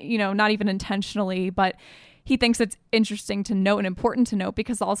 Not even intentionally, but he thinks it's interesting to note and important to note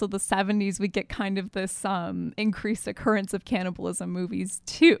because also the 70s we get kind of this increased occurrence of cannibalism movies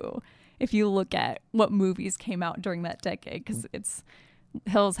too. If you look at what movies came out during that decade, because it's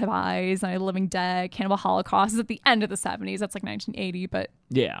Hills Have Eyes, Night of the Living Dead, Cannibal Holocaust is at the end of the 70s. That's like 1980, but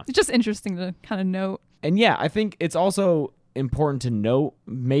yeah, it's just interesting to kind of note. And yeah, I think it's also important to note,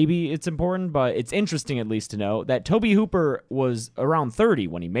 maybe it's important, but it's interesting at least to know that Tobe Hooper was around 30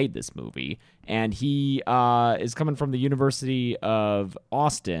 when he made this movie, and he is coming from the University of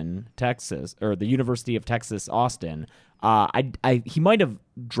Austin, Texas, or the University of Texas, Austin. He might have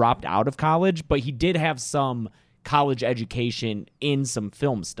dropped out of college, but he did have some college education in some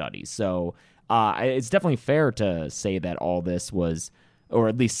film studies. So it's definitely fair to say that all this was, or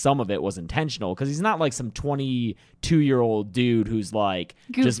at least some of it was intentional, because he's not like some 22-year-old dude who's like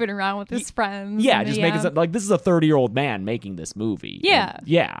goofing around with his friends. Yeah, just making something like, this is a 30-year-old man making this movie. Yeah. And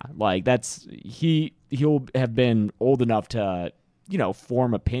yeah, like he'll have been old enough to,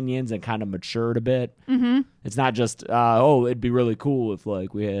 form opinions and kind of matured a bit. Mm-hmm. It's not just, it'd be really cool if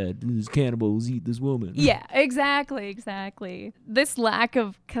like we had these cannibals eat this woman. Yeah, exactly. This lack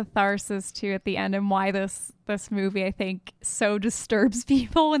of catharsis too at the end, and why this movie I think so disturbs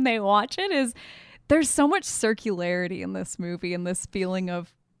people when they watch it, is there's so much circularity in this movie and this feeling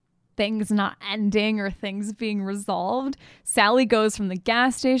of things not ending or things being resolved. Sally goes from the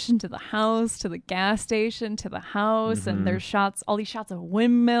gas station to the house, to the gas station to the house, and there's all these shots of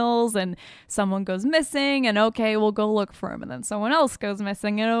windmills, and someone goes missing, and okay, we'll go look for him, and then someone else goes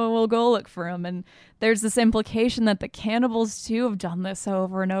missing, and we'll go look for him. And there's this implication that the cannibals too have done this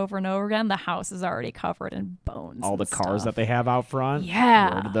over and over and over again. The house is already covered in bones. All the cars that they have out front.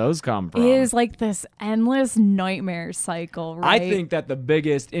 Yeah. Where did those come from? It is like this endless nightmare cycle, right? I think that the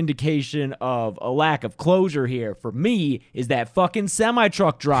biggest indication of a lack of closure here for me is that fucking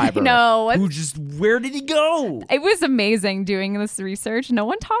semi-truck driver. Where did he go? It was amazing doing this research. No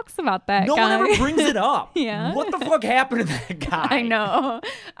one talks about that guy. No one ever brings it up. Yeah. What the fuck happened to that guy? I know.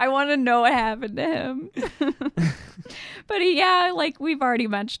 I want to know what happened to him. But yeah, like we've already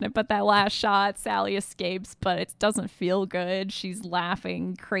mentioned it, but that last shot, Sally escapes, but it doesn't feel good. She's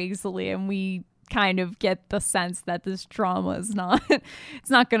laughing crazily, and we kind of get the sense that this drama is not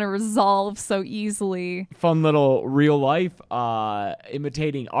going to resolve so easily. Fun little real life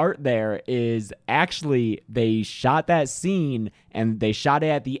imitating art there is actually they shot that scene and they shot it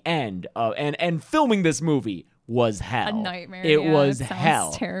at the end and filming this movie was hell. A nightmare. It was sounds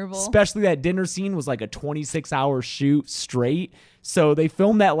hell. Terrible. Especially that dinner scene was like a 26-hour shoot straight. So they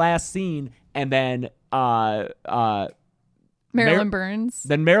filmed that last scene, and then Marilyn Burns.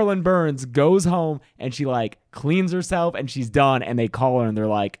 Then Marilyn Burns goes home and she like cleans herself and she's done, and they call her and they're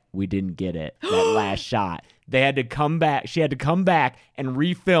like, we didn't get it. That last shot. They had to come back. She had to come back and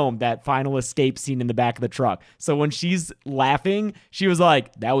refilm that final escape scene in the back of the truck. So when she's laughing, she was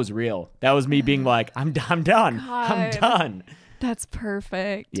like, that was real. That was me being like, I'm done. God. I'm done. That's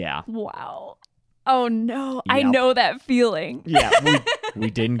perfect. Yeah. Wow. Oh no, I Yep. know that feeling. Yeah, we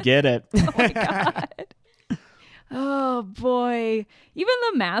didn't get it. Oh my God. Oh boy. Even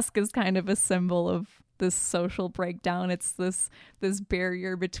the mask is kind of a symbol of this social breakdown. It's this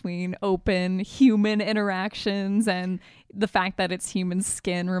barrier between open human interactions and the fact that it's human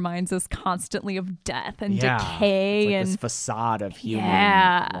skin reminds us constantly of death and decay It's like and this facade of human.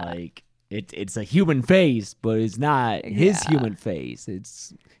 Yeah. Like it's a human face, but it's not his human face.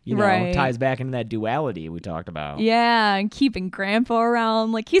 It's Right. it ties back into that duality we talked about. yeah, and keeping Grandpa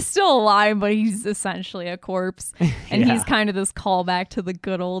around. Like, he's still alive, but he's essentially a corpse. And Yeah. he's kind of this callback to the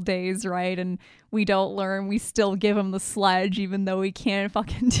good old days, right? And we don't learn. We still give him the sledge, even though he can't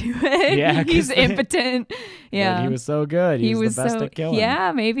fucking do it. Yeah, he's 'cause impotent. Yeah. But he was so good. He was the best at killing.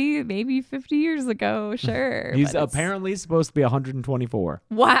 Yeah, maybe 50 years ago, sure. He's but it's- apparently supposed to be 124.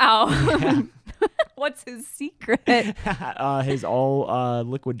 Wow. What's his secret? His all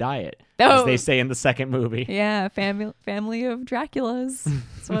liquid diet, Oh. as they say in the second movie. Yeah, family of Draculas.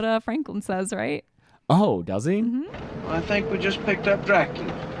 That's what Franklin says, right? Oh, does he? Mm-hmm. I think we just picked up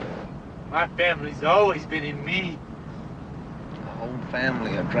Dracula. My family's always been in me. A whole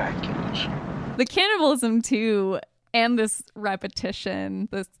family of Draculas. The cannibalism too, and this repetition,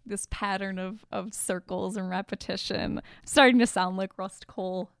 this pattern of circles and repetition, starting to sound like Rust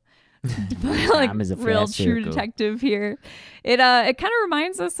Cole. Like Time is a real flat true circle. detective here. It kind of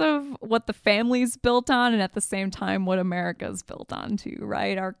reminds us of what the family's built on, and at the same time what America's built on too,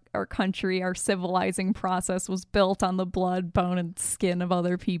 right? Our country, our civilizing process was built on the blood, bone, and skin of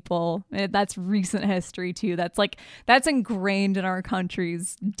other people. That's recent history too. That's ingrained in our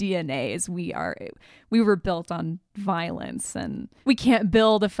country's DNA. Is we were built on violence, and we can't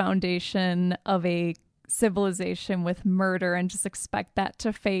build a foundation of a civilization with murder and just expect that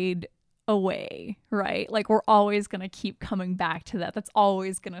to fade away, right? Like, we're always going to keep coming back to that. That's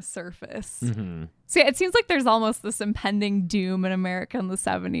always going to surface. Mm-hmm. So yeah, it seems like there's almost this impending doom in America in the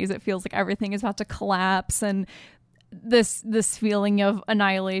 70s. It feels like everything is about to collapse, and this feeling of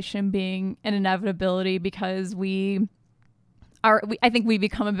annihilation being an inevitability because I think we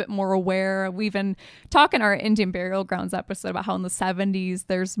become a bit more aware. We've been talking our Indian Burial Grounds episode about how in the 70s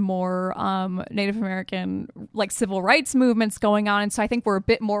there's more Native American like civil rights movements going on. And so I think we're a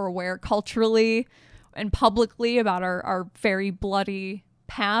bit more aware culturally and publicly about our very bloody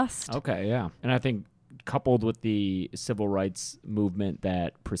past. Okay, yeah. And I think coupled with the civil rights movement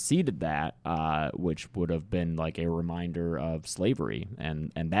that preceded that, which would have been like a reminder of slavery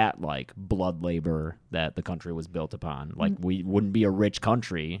and that like blood labor that the country was built upon. Like, we wouldn't be a rich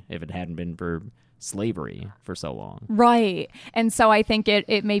country if it hadn't been for slavery for so long. Right. And so I think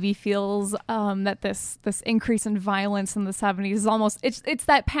it maybe feels that this increase in violence in the 70s is almost it's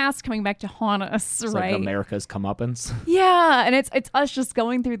that past coming back to haunt us, It's right? like America's comeuppance. Yeah, and it's us just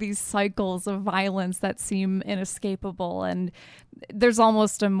going through these cycles of violence that seem inescapable, and there's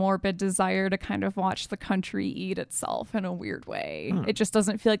almost a morbid desire to kind of watch the country eat itself in a weird way. It just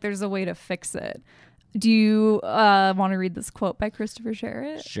doesn't feel like there's a way to fix it. Do you want to read this quote by Christopher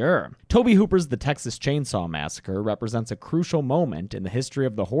Sherritt? Sure. Tobe Hooper's The Texas Chainsaw Massacre represents a crucial moment in the history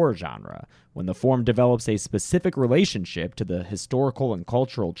of the horror genre, when the form develops a specific relationship to the historical and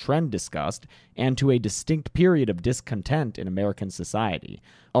cultural trend discussed and to a distinct period of discontent in American society.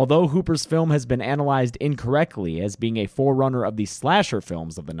 Although Hooper's film has been analyzed incorrectly as being a forerunner of the slasher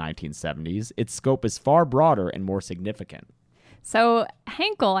films of the 1970s, its scope is far broader and more significant. So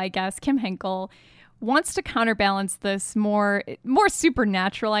Henkel, I guess, Kim Henkel, wants to counterbalance this more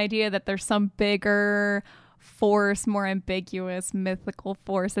supernatural idea that there's some bigger force, more ambiguous, mythical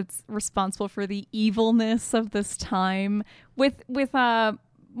force that's responsible for the evilness of this time with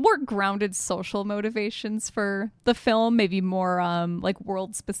more grounded social motivations for the film, maybe more like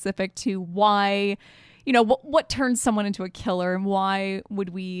world specific to why, what turns someone into a killer and why would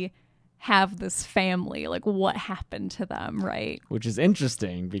we have this family, like what happened to them, right? Which is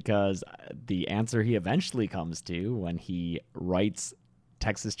interesting because the answer he eventually comes to when he writes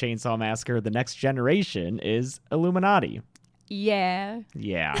Texas Chainsaw Massacre: The Next Generation is Illuminati. Yeah.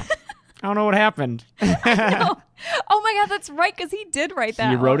 Yeah. I don't know what happened. Oh my God, that's right, because he did write that.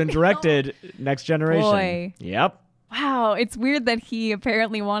 He wrote one. and directed Next Generation. Boy. Yep. Wow, it's weird that he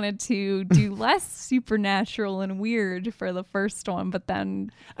apparently wanted to do less supernatural and weird for the first one, but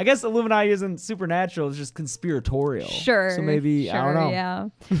then I guess Illuminati isn't supernatural, it's just conspiratorial. sure. So maybe, I don't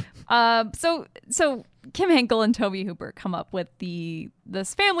know. Yeah. So Kim Henkel and Toby Hooper come up with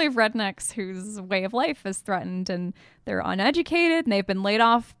this family of rednecks whose way of life is threatened, and they're uneducated and they've been laid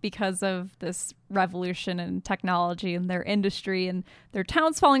off because of this revolution in technology in their industry, and their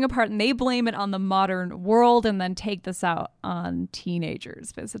town's falling apart, and they blame it on the modern world and then take this out on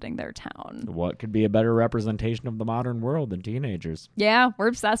teenagers visiting their town. What could be a better representation of the modern world than teenagers? Yeah, we're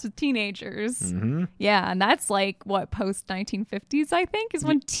obsessed with teenagers. Mm-hmm. Yeah, and that's like what, post 1950s, I think, is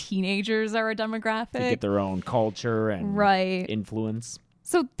when teenagers are a demographic. To get their own culture and influence.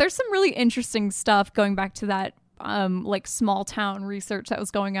 So there's some really interesting stuff going back to that like small town research that was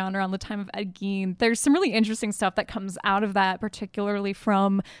going on around the time of Ed Gein. There's some really interesting stuff that comes out of that, particularly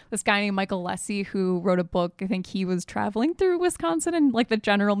from this guy named Michael Lessie, who wrote a book. I think he was traveling through Wisconsin and like the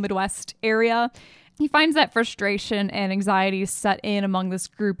general Midwest area. He finds that frustration and anxiety set in among this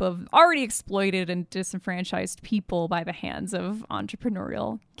group of already exploited and disenfranchised people by the hands of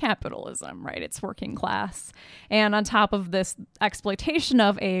entrepreneurial capitalism, right? It's working class. And on top of this exploitation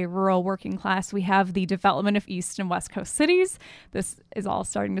of a rural working class, we have the development of East and West Coast cities. This is all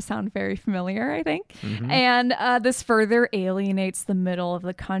starting to sound very familiar, I think. Mm-hmm. And this further alienates the middle of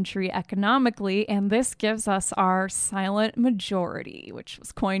the country economically. And this gives us our silent majority, which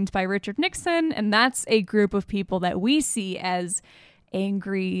was coined by Richard Nixon. And that's a group of people that we see as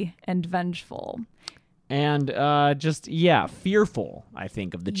angry and vengeful. And fearful, I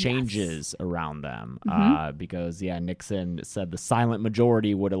think, of the changes around them. Because, Nixon said the silent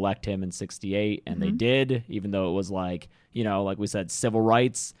majority would elect him in 1968, and they did, even though it was like we said, civil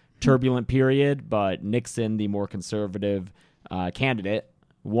rights, turbulent period. But Nixon, the more conservative candidate,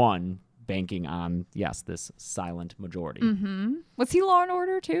 won, banking on, this silent majority. Mm-hmm. Was he Law and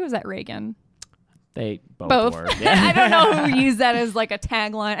Order, too? Was that Reagan? They both were. Yeah. I don't know who used that as like a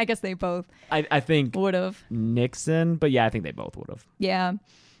tagline. I guess they both I think would have. Nixon, but I think they both would have. Yeah.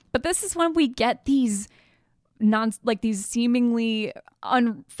 But this is when we get these these seemingly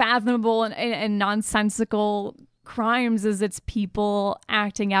unfathomable and nonsensical crimes, as it's people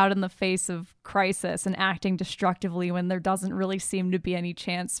acting out in the face of crisis and acting destructively when there doesn't really seem to be any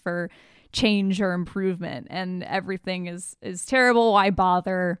chance for change or improvement, and everything is terrible. Why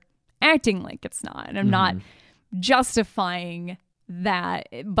bother acting like it's not? And I'm not justifying that,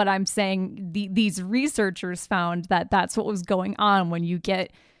 but I'm saying these researchers found that that's what was going on when you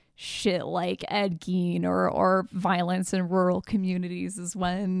get shit like Ed Gein or violence in rural communities, is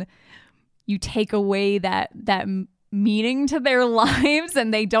when you take away that meaning to their lives,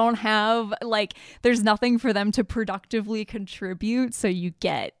 and they don't have there's nothing for them to productively contribute, so you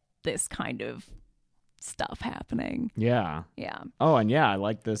get this kind of stuff happening. Yeah. Oh, and I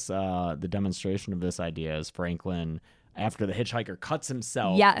like this the demonstration of this idea is Franklin, after the hitchhiker cuts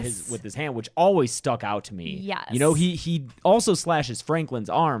himself with his hand, which always stuck out to me. Yes. He also slashes Franklin's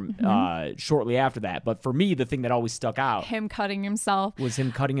arm shortly after that. But for me, the thing that always stuck out, him cutting himself with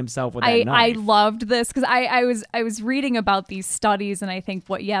that knife. I loved this because I was reading about these studies, and I think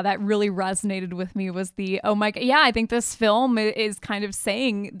that really resonated with me was oh my God, I think this film is kind of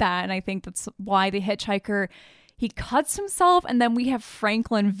saying that, and I think that's why the hitchhiker, he cuts himself, and then we have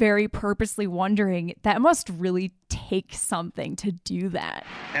Franklin very purposely wondering, that must really take something to do that.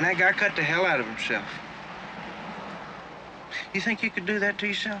 And that guy cut the hell out of himself. You think you could do that to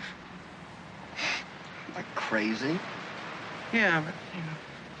yourself? Like crazy? Yeah,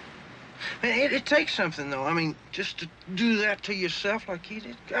 but, it takes something, though. I mean, just to do that to yourself like he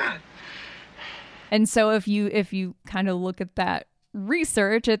did, God. And so if you kind of look at that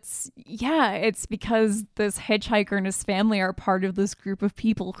research, it's because this hitchhiker and his family are part of this group of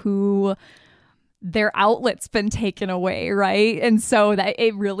people who their outlet's been taken away, right? And so that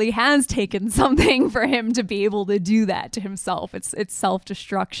it really has taken something for him to be able to do that to himself. It's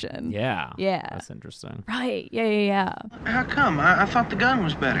self-destruction. Yeah. That's interesting. Right. Yeah. How come? I thought the gun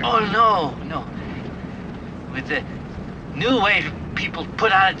was better. Oh, no. With the new way people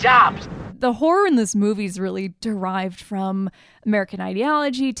put out of jobs. The horror in this movie is really derived from American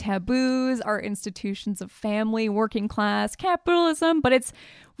ideology, taboos, our institutions of family, working class, capitalism. But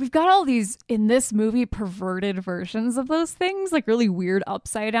we've got all these, in this movie, perverted versions of those things, like really weird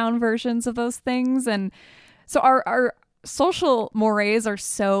upside down versions of those things. And so our social mores are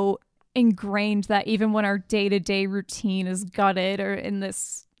so ingrained that even when our day-to-day routine is gutted, or in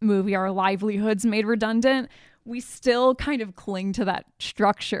this movie, our livelihoods made redundant, we still kind of cling to that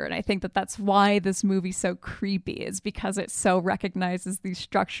structure. And I think that's why this movie's so creepy, is because it so recognizes these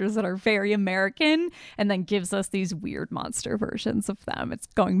structures that are very American and then gives us these weird monster versions of them. It's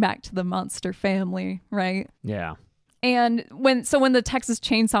going back to the monster family, right? Yeah. And when the Texas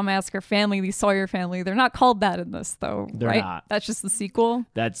Chainsaw Massacre family, the Sawyer family, they're not called that in this though, They're right? not. That's just the sequel.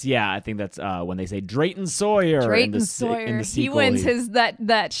 I think that's when they say Drayton Sawyer. Drayton Sawyer. In the He sequel, wins his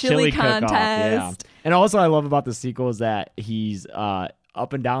that chili cook-off, contest. yeah. And also I love about the sequel is that he's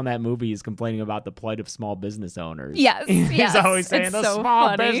up and down that movie is complaining about the plight of small business owners. Yes, He's yes. always saying It's the so small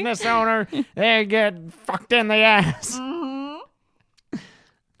funny. business owner, they get fucked in the ass.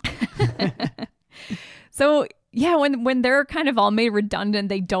 So yeah, when they're kind of all made redundant,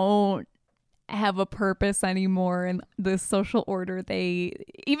 they don't have a purpose anymore in the social order.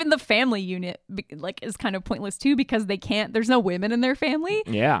 Even the family unit like is kind of pointless too because there's no women in their family.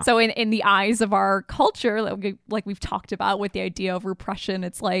 Yeah. So in the eyes of our culture, like we've talked about with the idea of repression,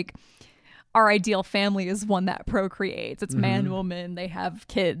 it's like our ideal family is one that procreates. It's man, woman, they have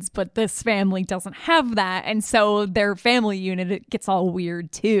kids, but this family doesn't have that. And so their family unit, it gets all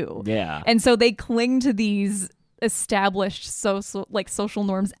weird too. Yeah. And so they cling to these established social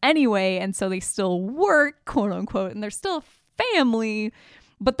norms anyway, and so they still work, quote unquote, and they're still a family,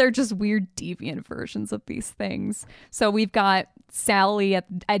 but they're just weird deviant versions of these things. So we've got Sally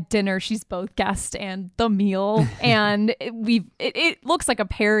at dinner. She's both guest and the meal, and it looks like a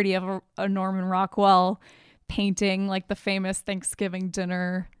parody of a Norman Rockwell painting, like the famous Thanksgiving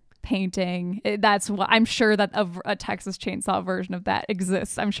dinner painting. That's what I'm sure that a Texas Chainsaw version of that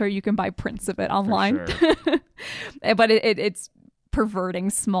exists. I'm sure you can buy prints of it online. Sure. But it's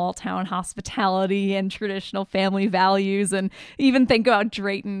perverting small town hospitality and traditional family values. And even think about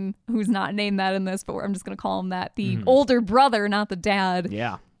Drayton, who's not named that in this, but I'm just going to call him that, the older brother, not the dad.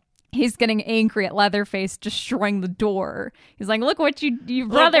 Yeah. He's getting angry at Leatherface destroying the door. He's like, look what your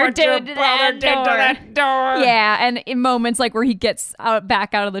brother did to that door. Yeah, and in moments like where he gets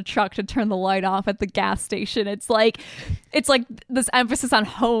back out of the truck to turn the light off at the gas station, it's like this emphasis on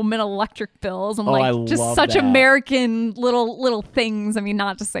home and electric bills and I just love such that. American little things. I mean,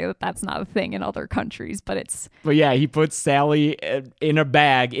 not to say that that's not a thing in other countries, but it's... But yeah, he puts Sally in a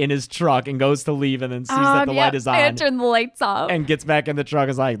bag in his truck and goes to leave and then sees that the light is on. And turn the lights off. And gets back in the truck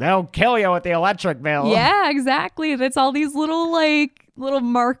and is like, they'll kill you with the electric bill. Yeah, exactly. That's all these little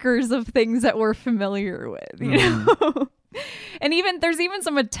markers of things that we're familiar with, you know? And there's even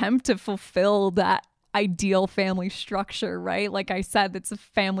some attempt to fulfill that ideal family structure, right? Like I said, it's a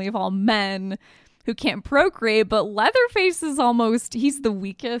family of all men who can't procreate, but Leatherface is he's the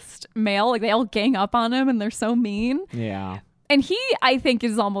weakest male. Like they all gang up on him and they're so mean. Yeah. And he, I think,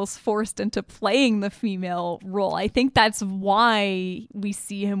 is almost forced into playing the female role. I think that's why we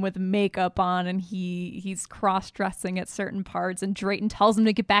see him with makeup on and he's cross-dressing at certain parts. And Drayton tells him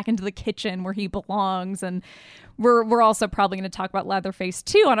to get back into the kitchen where he belongs. And we're also probably going to talk about Leatherface,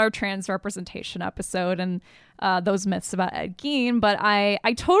 too, on our trans representation episode and those myths about Ed Gein. But I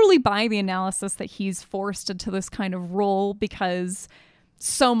totally buy the analysis that he's forced into this kind of role because...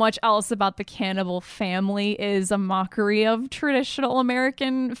 so much else about the cannibal family is a mockery of traditional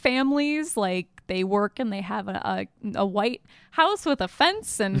American families. Like they work and they have a white house with a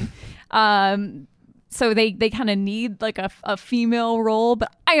fence, and so they kind of need like a female role.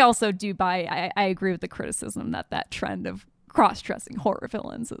 But I also do I agree with the criticism that trend of cross-dressing horror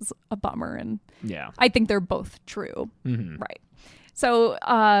villains is a bummer, and yeah, I think they're both true, right? So,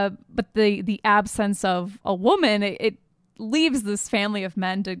 but the absence of a woman, it leaves this family of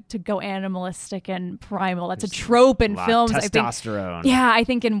men to go animalistic and primal. That's a trope in films. Testosterone. I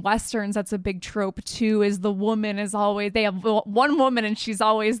think in Westerns, that's a big trope too, is the woman is always, they have one woman and she's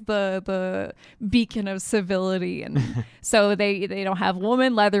always the beacon of civility. And so they don't have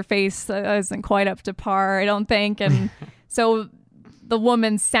woman. Leatherface isn't quite up to par, I don't think. And so the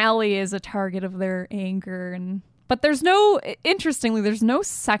woman, Sally, is a target of their anger. But there's no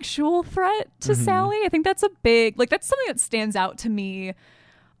sexual threat to Sally. I think that's that's something that stands out to me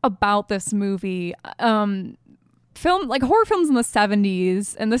about this movie. Horror films in the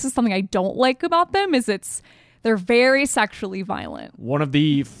 70s, and this is something I don't like about them, is they're very sexually violent. One of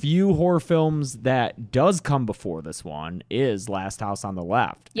the few horror films that does come before this one is Last House on the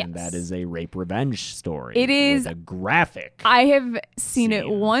Left. Yes. And that is a rape revenge story. It is. With a graphic. I have seen it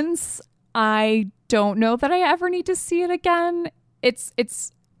once. I don't know that I ever need to see it again. It's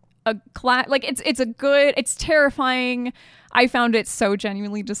it's terrifying. I found it so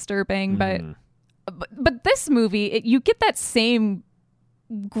genuinely disturbing, but this movie, you get that same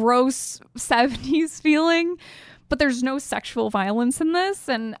gross 70s feeling, but there's no sexual violence in this,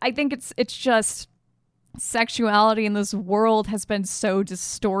 and I think it's just sexuality in this world has been so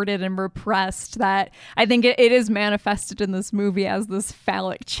distorted and repressed that I think it is manifested in this movie as this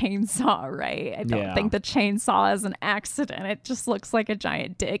phallic chainsaw, right? I don't think the chainsaw is an accident. It just looks like a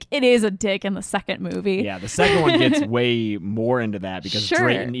giant dick. It is a dick in the second movie. Yeah, the second one gets way more into that because Sure.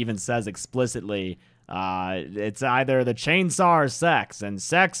 Drayton even says explicitly it's either the chainsaw or sex, and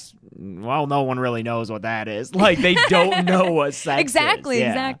sex, well, no one really knows what that is. Like, they don't know what sex Exactly, is.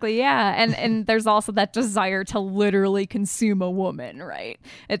 exactly, yeah. And there's also that desire to literally consume a woman, right?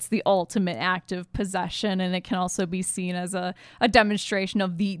 It's the ultimate act of possession, and it can also be seen as a demonstration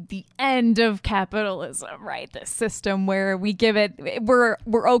of the end of capitalism, right? This system where we're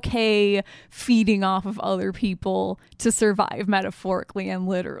okay feeding off of other people to survive, metaphorically and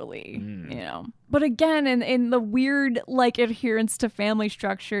literally, you know. But again, in the weird, like, adherence to family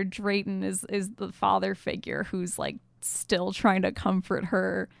structure, Drayton is the father figure who's, like, still trying to comfort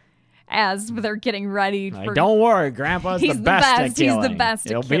her as they're getting ready for... Like, don't worry, Grandpa's the best at killing. He's the best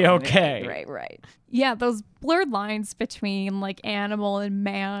at It'll killing. be okay. Right. Yeah, those blurred lines between, like, animal and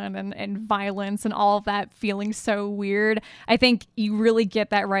man and violence and all of that feeling so weird. I think you really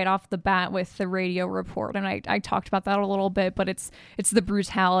get that right off the bat with the radio report. And I talked about that a little bit, but it's the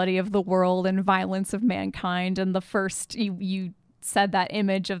brutality of the world and violence of mankind. And the first, you said that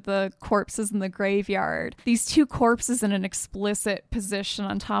image of the corpses in the graveyard. These two corpses in an explicit position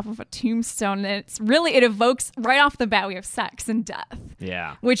on top of a tombstone. And it evokes right off the bat, we have sex and death.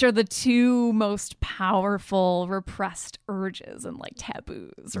 Yeah. Which are the two most powerful repressed urges and, like,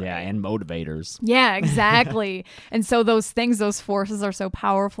 taboos. Right? Yeah, and motivators. Yeah, exactly. And so those forces are so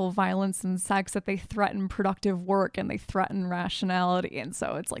powerful, violence and sex, that they threaten productive work and they threaten rationality. And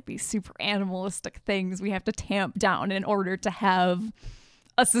so it's like these super animalistic things we have to tamp down in order to have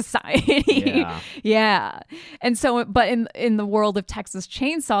a society. Yeah. And so, but in the world of Texas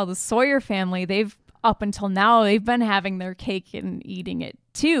Chainsaw, the Sawyer family, up until now, they've been having their cake and eating it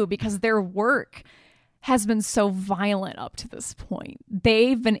too, because their work has been so violent up to this point.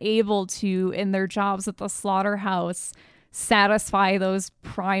 They've been able to, in their jobs at the slaughterhouse, satisfy those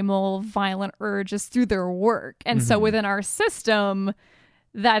primal violent urges through their work. And so within our system,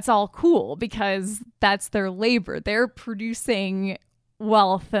 that's all cool because that's their labor. They're producing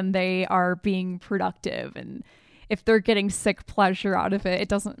wealth and they are being productive. And if they're getting sick pleasure out of it, it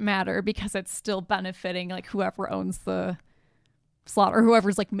doesn't matter because it's still benefiting, like, whoever owns the slaughter,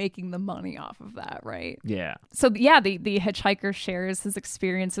 whoever's, like, making the money off of that, right? Yeah. So yeah, the hitchhiker shares his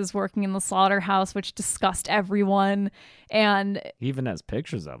experiences working in the slaughterhouse, which disgust everyone. And He even has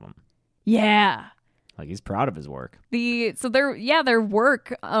pictures of him. yeah. Like, he's proud of his work. Their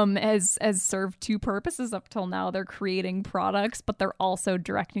work has served two purposes up till now. They're creating products, but they're also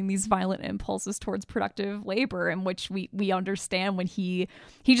directing these violent impulses towards productive labor, in which we understand when he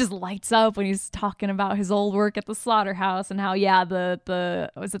just lights up when he's talking about his old work at the slaughterhouse and how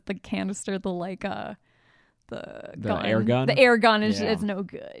the was it the canister, the gun, air gun? The air gun is no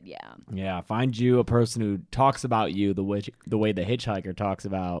good. Yeah. Yeah, find you a person who talks about you the way the hitchhiker talks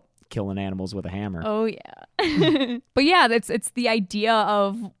about killing animals with a hammer. Oh yeah. But yeah, it's the idea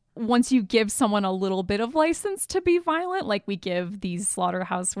of once you give someone a little bit of license to be violent, like we give these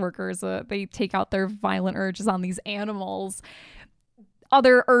slaughterhouse workers, they take out their violent urges on these animals,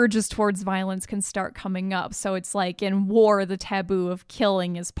 other urges towards violence can start coming up. So it's like in war, the taboo of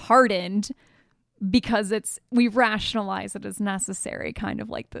killing is pardoned because we rationalize it as necessary, kind of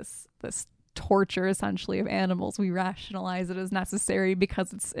like this torture essentially of animals. We rationalize it as necessary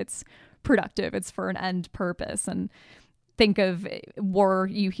because it's productive, it's for an end purpose. And think of war,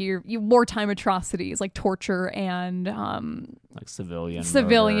 you hear wartime atrocities like torture and like civilian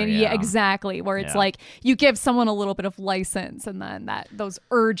murder, yeah, exactly, where it's like you give someone a little bit of license and then those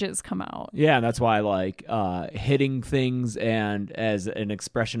urges come out. Yeah, and that's why, like, hitting things and as an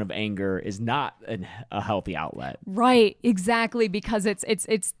expression of anger is not a healthy outlet. Right, exactly, because it's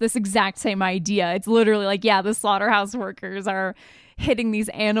this exact same idea. It's literally like, yeah, the slaughterhouse workers are hitting these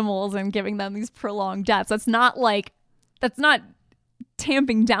animals and giving them these prolonged deaths. That's not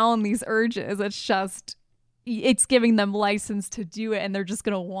tamping down these urges. It's giving them license to do it, and they're just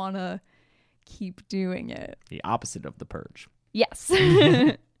going to want to keep doing it. The opposite of the purge. Yes.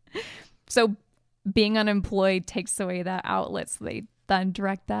 So being unemployed takes away that outlet, so they then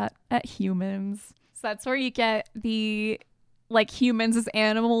direct that at humans. So that's where you get the, like, humans as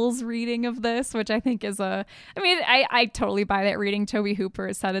animals reading of this, which I think is I totally buy that reading. Tobe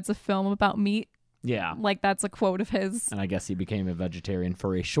Hooper said it's a film about meat. Yeah. Like, that's a quote of his. And I guess he became a vegetarian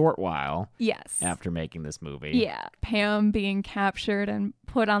for a short while. Yes. After making this movie. Yeah. Pam being captured and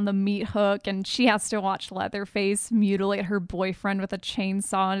put on the meat hook, and she has to watch Leatherface mutilate her boyfriend with a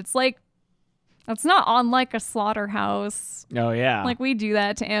chainsaw. And it's like, That's not unlike a slaughterhouse. Oh, yeah. Like, we do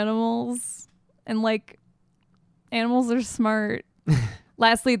that to animals. And, like, animals are smart.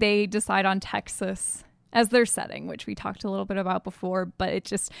 Lastly, they decide on Texas as their setting, which we talked a little bit about before, but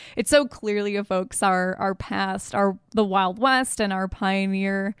it so clearly evokes our past, the Wild West and our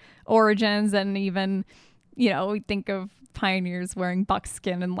pioneer origins. And even, we think of pioneers wearing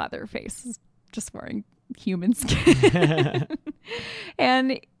buckskin and Leatherface just wearing human skin.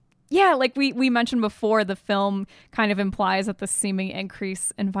 And yeah, like we mentioned before, the film kind of implies that the seeming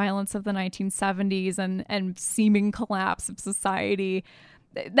increase in violence of the 1970s and seeming collapse of society,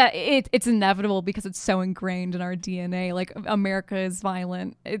 that it's inevitable because it's so ingrained in our DNA. Like, America is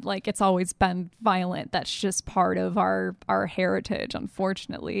violent. It's always been violent. That's just part of our heritage,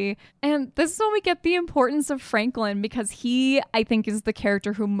 unfortunately. And this is when we get the importance of Franklin, because he, I think, is the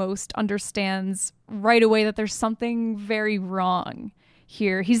character who most understands right away that there's something very wrong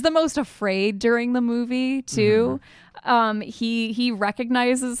here. He's the most afraid during the movie too. He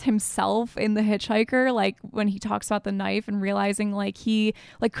recognizes himself in the hitchhiker, like when he talks about the knife and realizing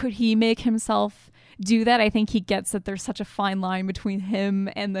could he make himself do that? I think he gets that there's such a fine line between him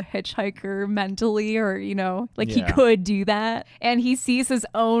and the hitchhiker mentally, or he could do that, and he sees his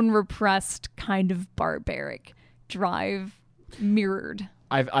own repressed kind of barbaric drive mirrored.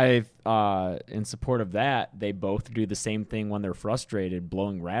 I've in support of that, they both do the same thing when they're frustrated,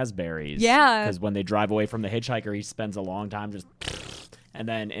 blowing raspberries. Yeah. Because when they drive away from the hitchhiker, he spends a long time just... And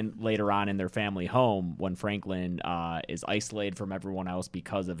then later on in their family home, when Franklin is isolated from everyone else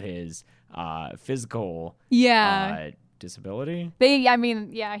because of his physical disability.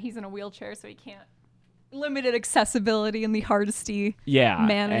 He's in a wheelchair, so he can't... Limited accessibility in the hardesty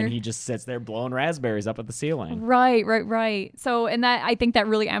manner. And he just sits there blowing raspberries up at the ceiling. Right. So, and that, I think that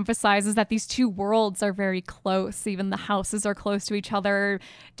really emphasizes that these two worlds are very close. Even the houses are close to each other.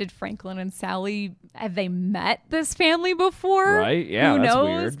 Did Franklin and Sally, have they met this family before? Right, yeah, Who that's knows?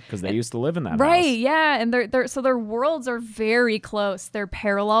 weird, because they used to live in that house. Right, yeah, and so their worlds are very close. They're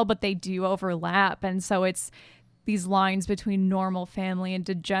parallel, but they do overlap, and so it's these lines between normal family and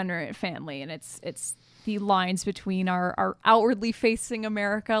degenerate family, and it's the lines between our outwardly facing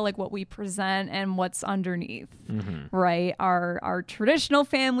America, like what we present, and what's underneath, right? Our traditional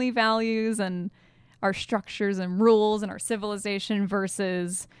family values and our structures and rules and our civilization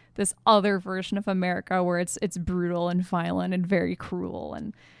versus this other version of America where it's brutal and violent and very cruel.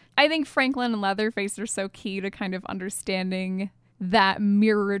 And I think Franklin and Leatherface are so key to kind of understanding that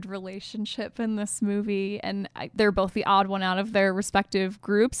mirrored relationship in this movie. And they're both the odd one out of their respective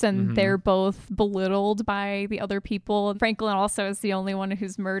groups, and they're both belittled by the other people. Franklin also is the only one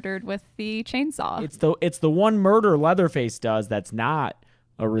who's murdered with the chainsaw. It's the one murder Leatherface does that's not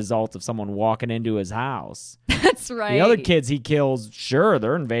a result of someone walking into his house. That's right. The other kids he kills, sure,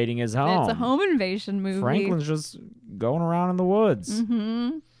 they're invading his home. It's a home invasion movie. Franklin's just going around in the woods.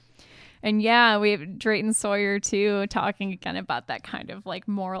 And yeah, we have Drayton Sawyer too, talking again about that kind of like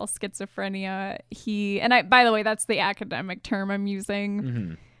moral schizophrenia. By the way, that's the academic term I'm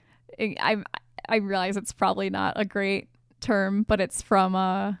using. I realize it's probably not a great term, but it's from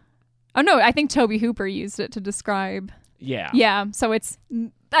I think Toby Hooper used it to describe. Yeah. So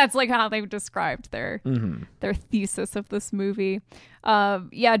that's like how they've described their thesis of this movie.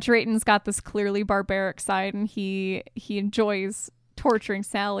 Drayton's got this clearly barbaric side, and he enjoys torturing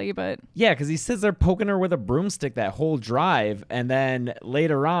Sally, but because he sits there poking her with a broomstick that whole drive, and then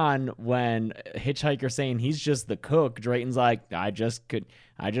later on when Hitchhiker's saying he's just the cook, Drayton's like, I just can't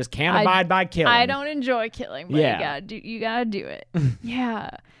abide by killing. I don't enjoy killing, but you gotta do it.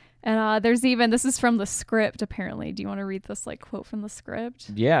 And there's even, this is from the script apparently. Do you want to read this quote from the script?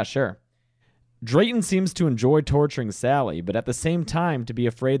 Yeah, sure. Drayton seems to enjoy torturing Sally, but at the same time to be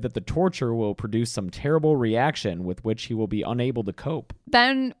afraid that the torture will produce some terrible reaction with which he will be unable to cope.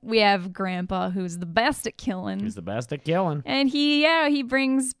 Then we have Grandpa, who's the best at killing. And he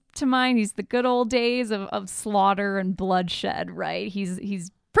brings to mind, he's the good old days of slaughter and bloodshed, right? He's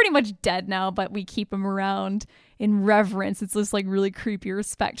pretty much dead now, but we keep him around in reverence. It's this really creepy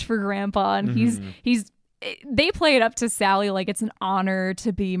respect for Grandpa, and they play it up to Sally like it's an honor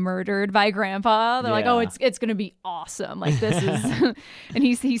to be murdered by Grandpa. They're like, oh, it's gonna be awesome. Like, this is and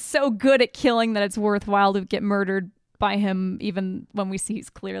he's so good at killing that it's worthwhile to get murdered by him, even when we see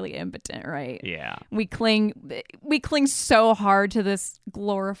he's clearly impotent, right? Yeah. We cling so hard to this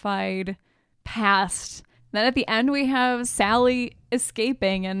glorified past. Then at the end we have Sally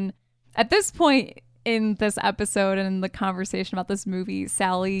escaping, and at this point in this episode and in the conversation about this movie,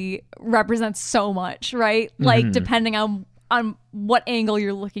 Sally represents so much, right? Like, depending on what angle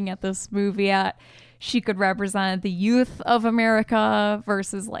you're looking at this movie at, she could represent the youth of America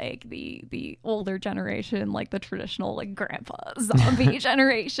versus like the older generation, like the traditional like grandpa zombie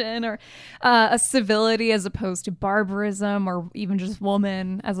generation, or a civility as opposed to barbarism, or even just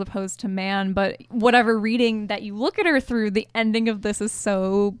woman as opposed to man. But whatever reading that you look at her through, the ending of this is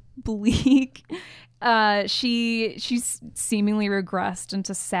so bleak. She's seemingly regressed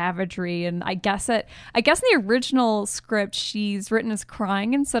into savagery, and I guess in the original script she's written as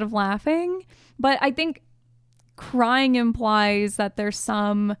crying instead of laughing, but I think crying implies that there's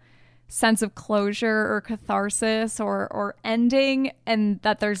some sense of closure or catharsis or ending, and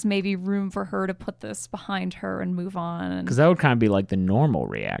that there's maybe room for her to put this behind her and move on. Because that would kind of be like the normal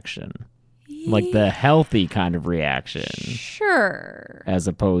reaction. Like the healthy kind of reaction. Sure. As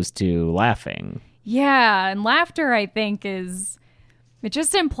opposed to laughing. Yeah, and laughter, I think, it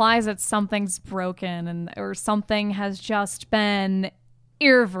just implies that something's broken or something has just been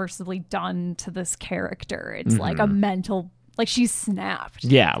irreversibly done to this character. It's like a mental, like she's snapped.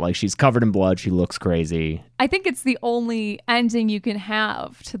 Yeah, like she's covered in blood. She looks crazy. I think it's the only ending you can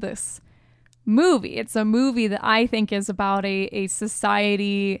have to this movie. It's a movie that I think is about a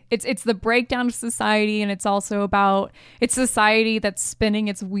society. It's the breakdown of society, and it's also about society that's spinning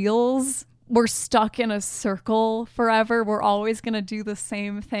its wheels. We're stuck in a circle forever. We're always going to do the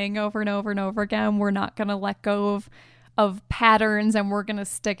same thing over and over and over again. We're not going to let go of patterns, and we're going to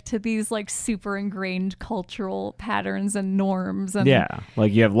stick to these like super ingrained cultural patterns and norms. And yeah,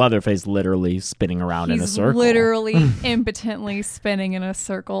 like you have Leatherface literally spinning around in a circle. Literally impotently spinning in a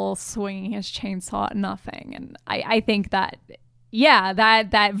circle, swinging his chainsaw at nothing. And I think that, yeah,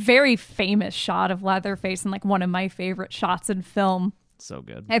 that very famous shot of Leatherface, and like one of my favorite shots in film. So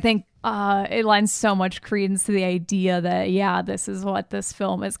good. I think it lends so much credence to the idea that, yeah, this is what this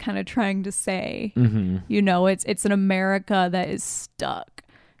film is kind of trying to say. Mm-hmm. You know, it's an America that is stuck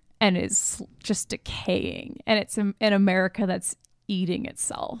and is just decaying. And it's an America that's eating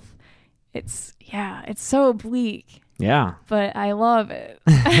itself. It's so bleak. Yeah. But I love it.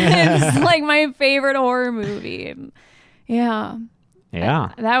 It's like my favorite horror movie. And yeah.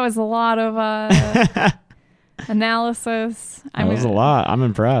 That was a lot of... analysis. That was a lot. I'm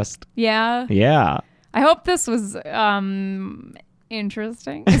impressed. Yeah. I hope this was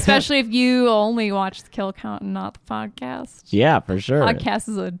interesting, especially if you only watch the kill count and not the podcast. Yeah, for sure. Podcast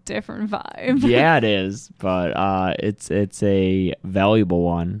is a different vibe. Yeah, it is, but it's a valuable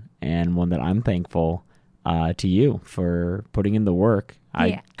one, and one that I'm thankful to you for putting in the work.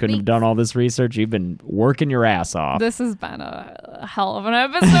 I couldn't have done all this research. You've been working your ass off. This has been a hell of an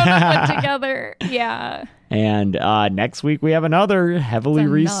episode to put together. Yeah. And next week we have another heavily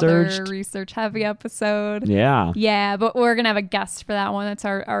researched, research heavy episode. Yeah. Yeah, but we're gonna have a guest for that one. That's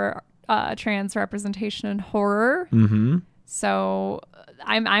our trans representation in horror. Mm-hmm. So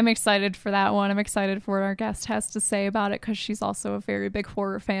I'm excited for that one. I'm excited for what our guest has to say about it, because she's also a very big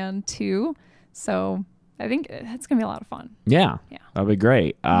horror fan too. So I think it's going to be a lot of fun. Yeah. That'll be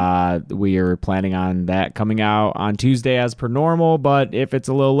great. We are planning on that coming out on Tuesday as per normal, but if it's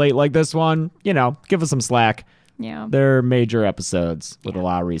a little late like this one, give us some slack. Yeah. They're major episodes with a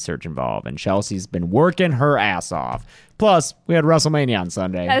lot of research involved, and Chelsea's been working her ass off. Plus, we had WrestleMania on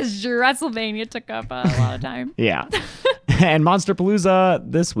Sunday. That's true. WrestleMania took up a lot of time. Yeah. And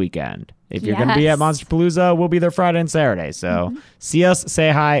Monsterpalooza this weekend. If you're going to be at Monsterpalooza, we'll be there Friday and Saturday. So see us,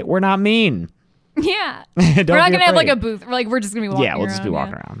 say hi. We're not mean. Yeah. We're not going to have like a booth. We're just going to be walking around. Yeah, we'll just be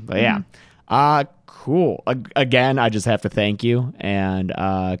walking around. But yeah. Cool. Again, I just have to thank you and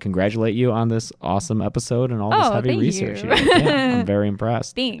congratulate you on this awesome episode and all this heavy research. Yeah, I'm very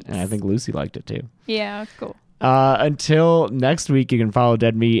impressed. Thanks. And I think Lucy liked it too. Yeah, cool. Until next week, you can follow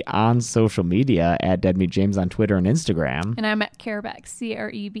Dead Meat on social media at Dead Meat James on Twitter and Instagram. And I'm at Carebeck,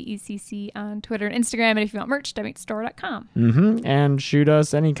 CREBECC on Twitter and Instagram. And if you want merch, deadmeatstore.com. Mm-hmm. And shoot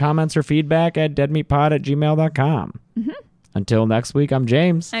us any comments or feedback at deadmeatpod@gmail.com. Mm-hmm. Until next week, I'm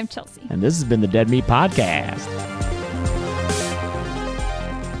James. I'm Chelsea. And this has been the Dead Meat Podcast.